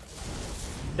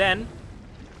 Then,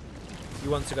 you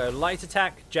want to go light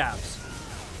attack, jabs.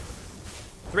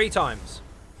 3 times.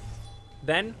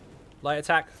 Then, light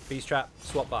attack, beast trap,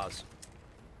 swap bars.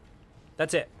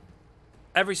 That's it.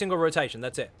 Every single rotation,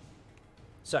 that's it.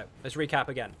 So, let's recap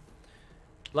again.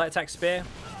 Light attack spear,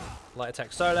 light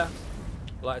attack solar,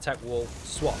 light attack wall,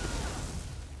 swap.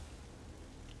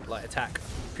 Light attack,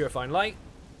 purifying light.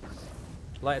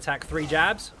 Light attack, 3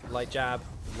 jabs. Light jab,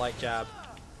 light jab,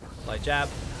 light jab.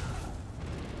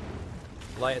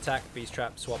 Light attack, beast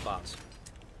trap, swap bars.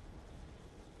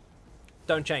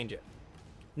 Don't change it.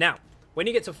 Now, when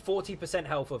you get to 40%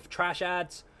 health of trash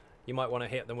ads, you might want to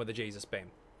hit them with a Jesus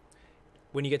Beam.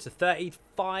 When you get to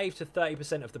 35 to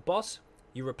 30% of the boss,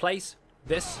 you replace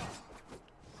this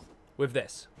with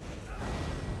this.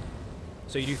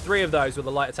 So you do 3 of those with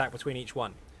a light attack between each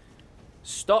one.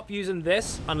 Stop using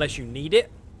this unless you need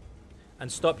it,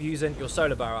 and stop using your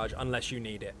solar barrage unless you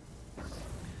need it.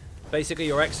 Basically,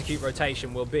 your execute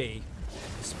rotation will be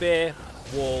spear,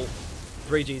 wall,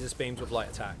 3 Jesus Beams with light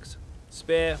attacks.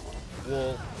 Spear,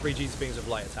 wall, 3 Jesus Beams with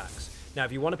light attacks. Now,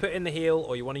 if you want to put in the heal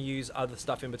or you want to use other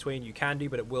stuff in between, you can do,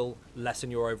 but it will lessen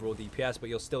your overall DPS, but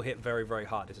you'll still hit very, very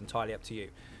hard. It's entirely up to you.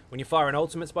 When you fire in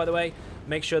ultimates, by the way,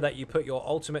 make sure that you put your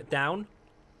ultimate down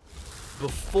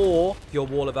before your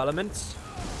wall of elements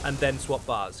and then swap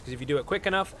bars. Because if you do it quick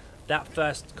enough, that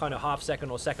first kind of half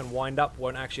second or second wind up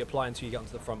won't actually apply until you get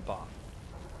onto the front bar.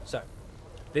 So,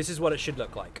 this is what it should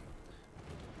look like.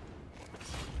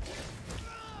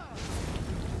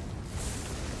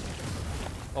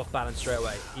 Off balance straight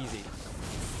away. Easy.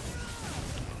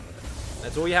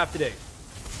 That's all you have to do.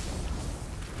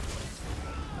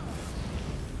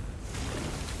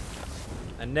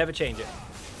 And never change it.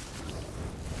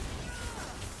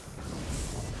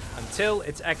 Until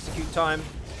it's execute time.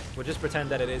 We'll just pretend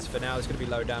that it is for now. It's going to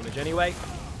be low damage anyway.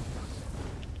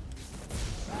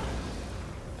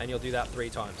 And you'll do that 3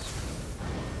 times.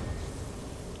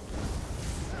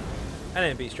 And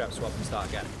then beast trap swap and start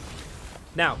again.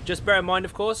 Now, just bear in mind,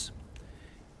 of course,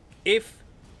 if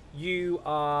you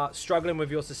are struggling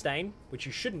with your sustain, which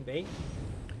you shouldn't be,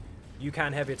 you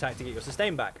can heavy attack to get your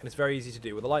sustain back, and it's very easy to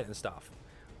do with a lightning staff.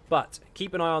 But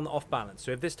keep an eye on the off balance.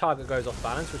 So if this target goes off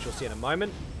balance, which you'll see in a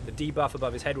moment, the debuff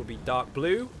above his head will be dark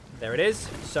blue. There it is.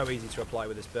 So easy to apply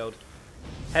with this build.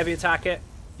 Heavy attack it,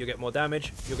 you'll get more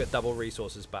damage, you'll get double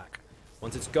resources back.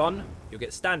 Once it's gone, you'll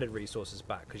get standard resources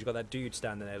back, because you've got that dude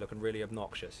standing there looking really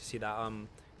obnoxious. You see that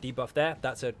debuff there?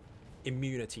 That's an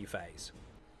immunity phase.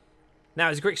 Now,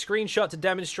 it's a quick screenshot to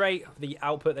demonstrate the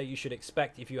output that you should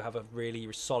expect if you have a really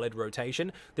solid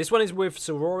rotation. This one is with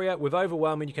Sororia. With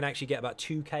Overwhelming, you can actually get about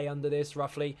 2k under this,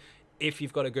 roughly, if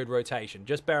you've got a good rotation.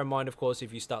 Just bear in mind, of course,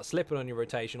 if you start slipping on your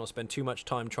rotation or spend too much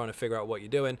time trying to figure out what you're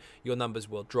doing, your numbers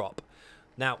will drop.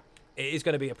 Now, it is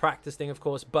going to be a practice thing, of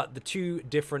course, but the 2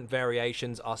 different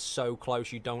variations are so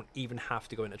close, you don't even have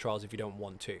to go into trials if you don't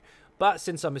want to. But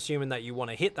since I'm assuming that you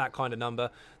want to hit that kind of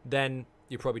number, then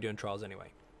you're probably doing trials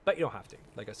anyway. But you don't have to,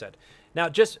 like I said. Now,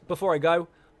 just before I go,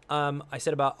 I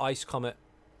said about Ice Comet,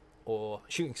 or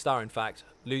Shooting Star, in fact,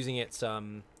 losing its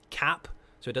cap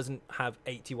So it doesn't have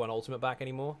 81 ultimate back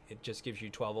anymore. It just gives you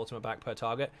 12 ultimate back per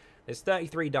target. There's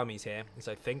 33 dummies here, as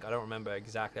I think. I don't remember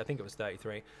exactly. I think it was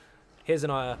 33. Here's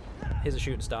a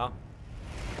shooting star.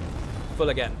 Full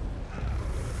again.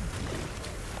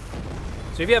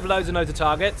 So if you have loads and loads of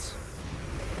targets,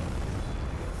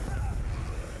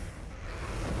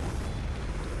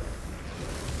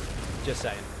 just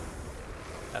saying,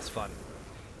 that's fun.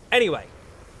 Anyway,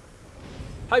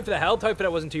 hope that helped. Hope that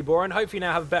it wasn't too boring. Hopefully you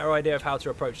now have a better idea of how to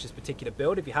approach this particular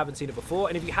build if you haven't seen it before.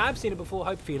 And if you have seen it before,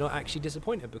 hopefully you're not actually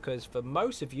disappointed, because for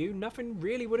most of you, nothing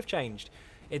really would have changed.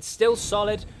 It's still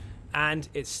solid, and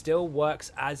it still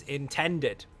works as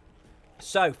intended.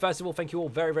 So, first of all, thank you all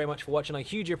very, very much for watching. I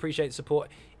hugely appreciate the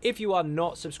support. If you are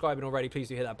not subscribing already, please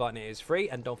do hit that button. It is free.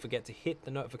 And don't forget to hit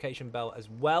the notification bell as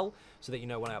well, so that you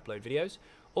know when I upload videos.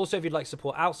 Also, if you'd like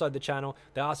support outside the channel,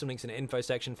 there are some links in the info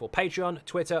section for Patreon,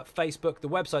 Twitter, Facebook, the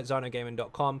website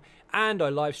XynodeGaming.com, and I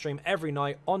live stream every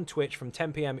night on Twitch from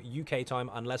 10 PM UK time,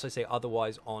 unless I say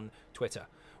otherwise on Twitter.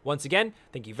 Once again,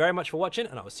 thank you very much for watching,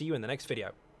 and I will see you in the next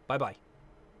video. Bye-bye.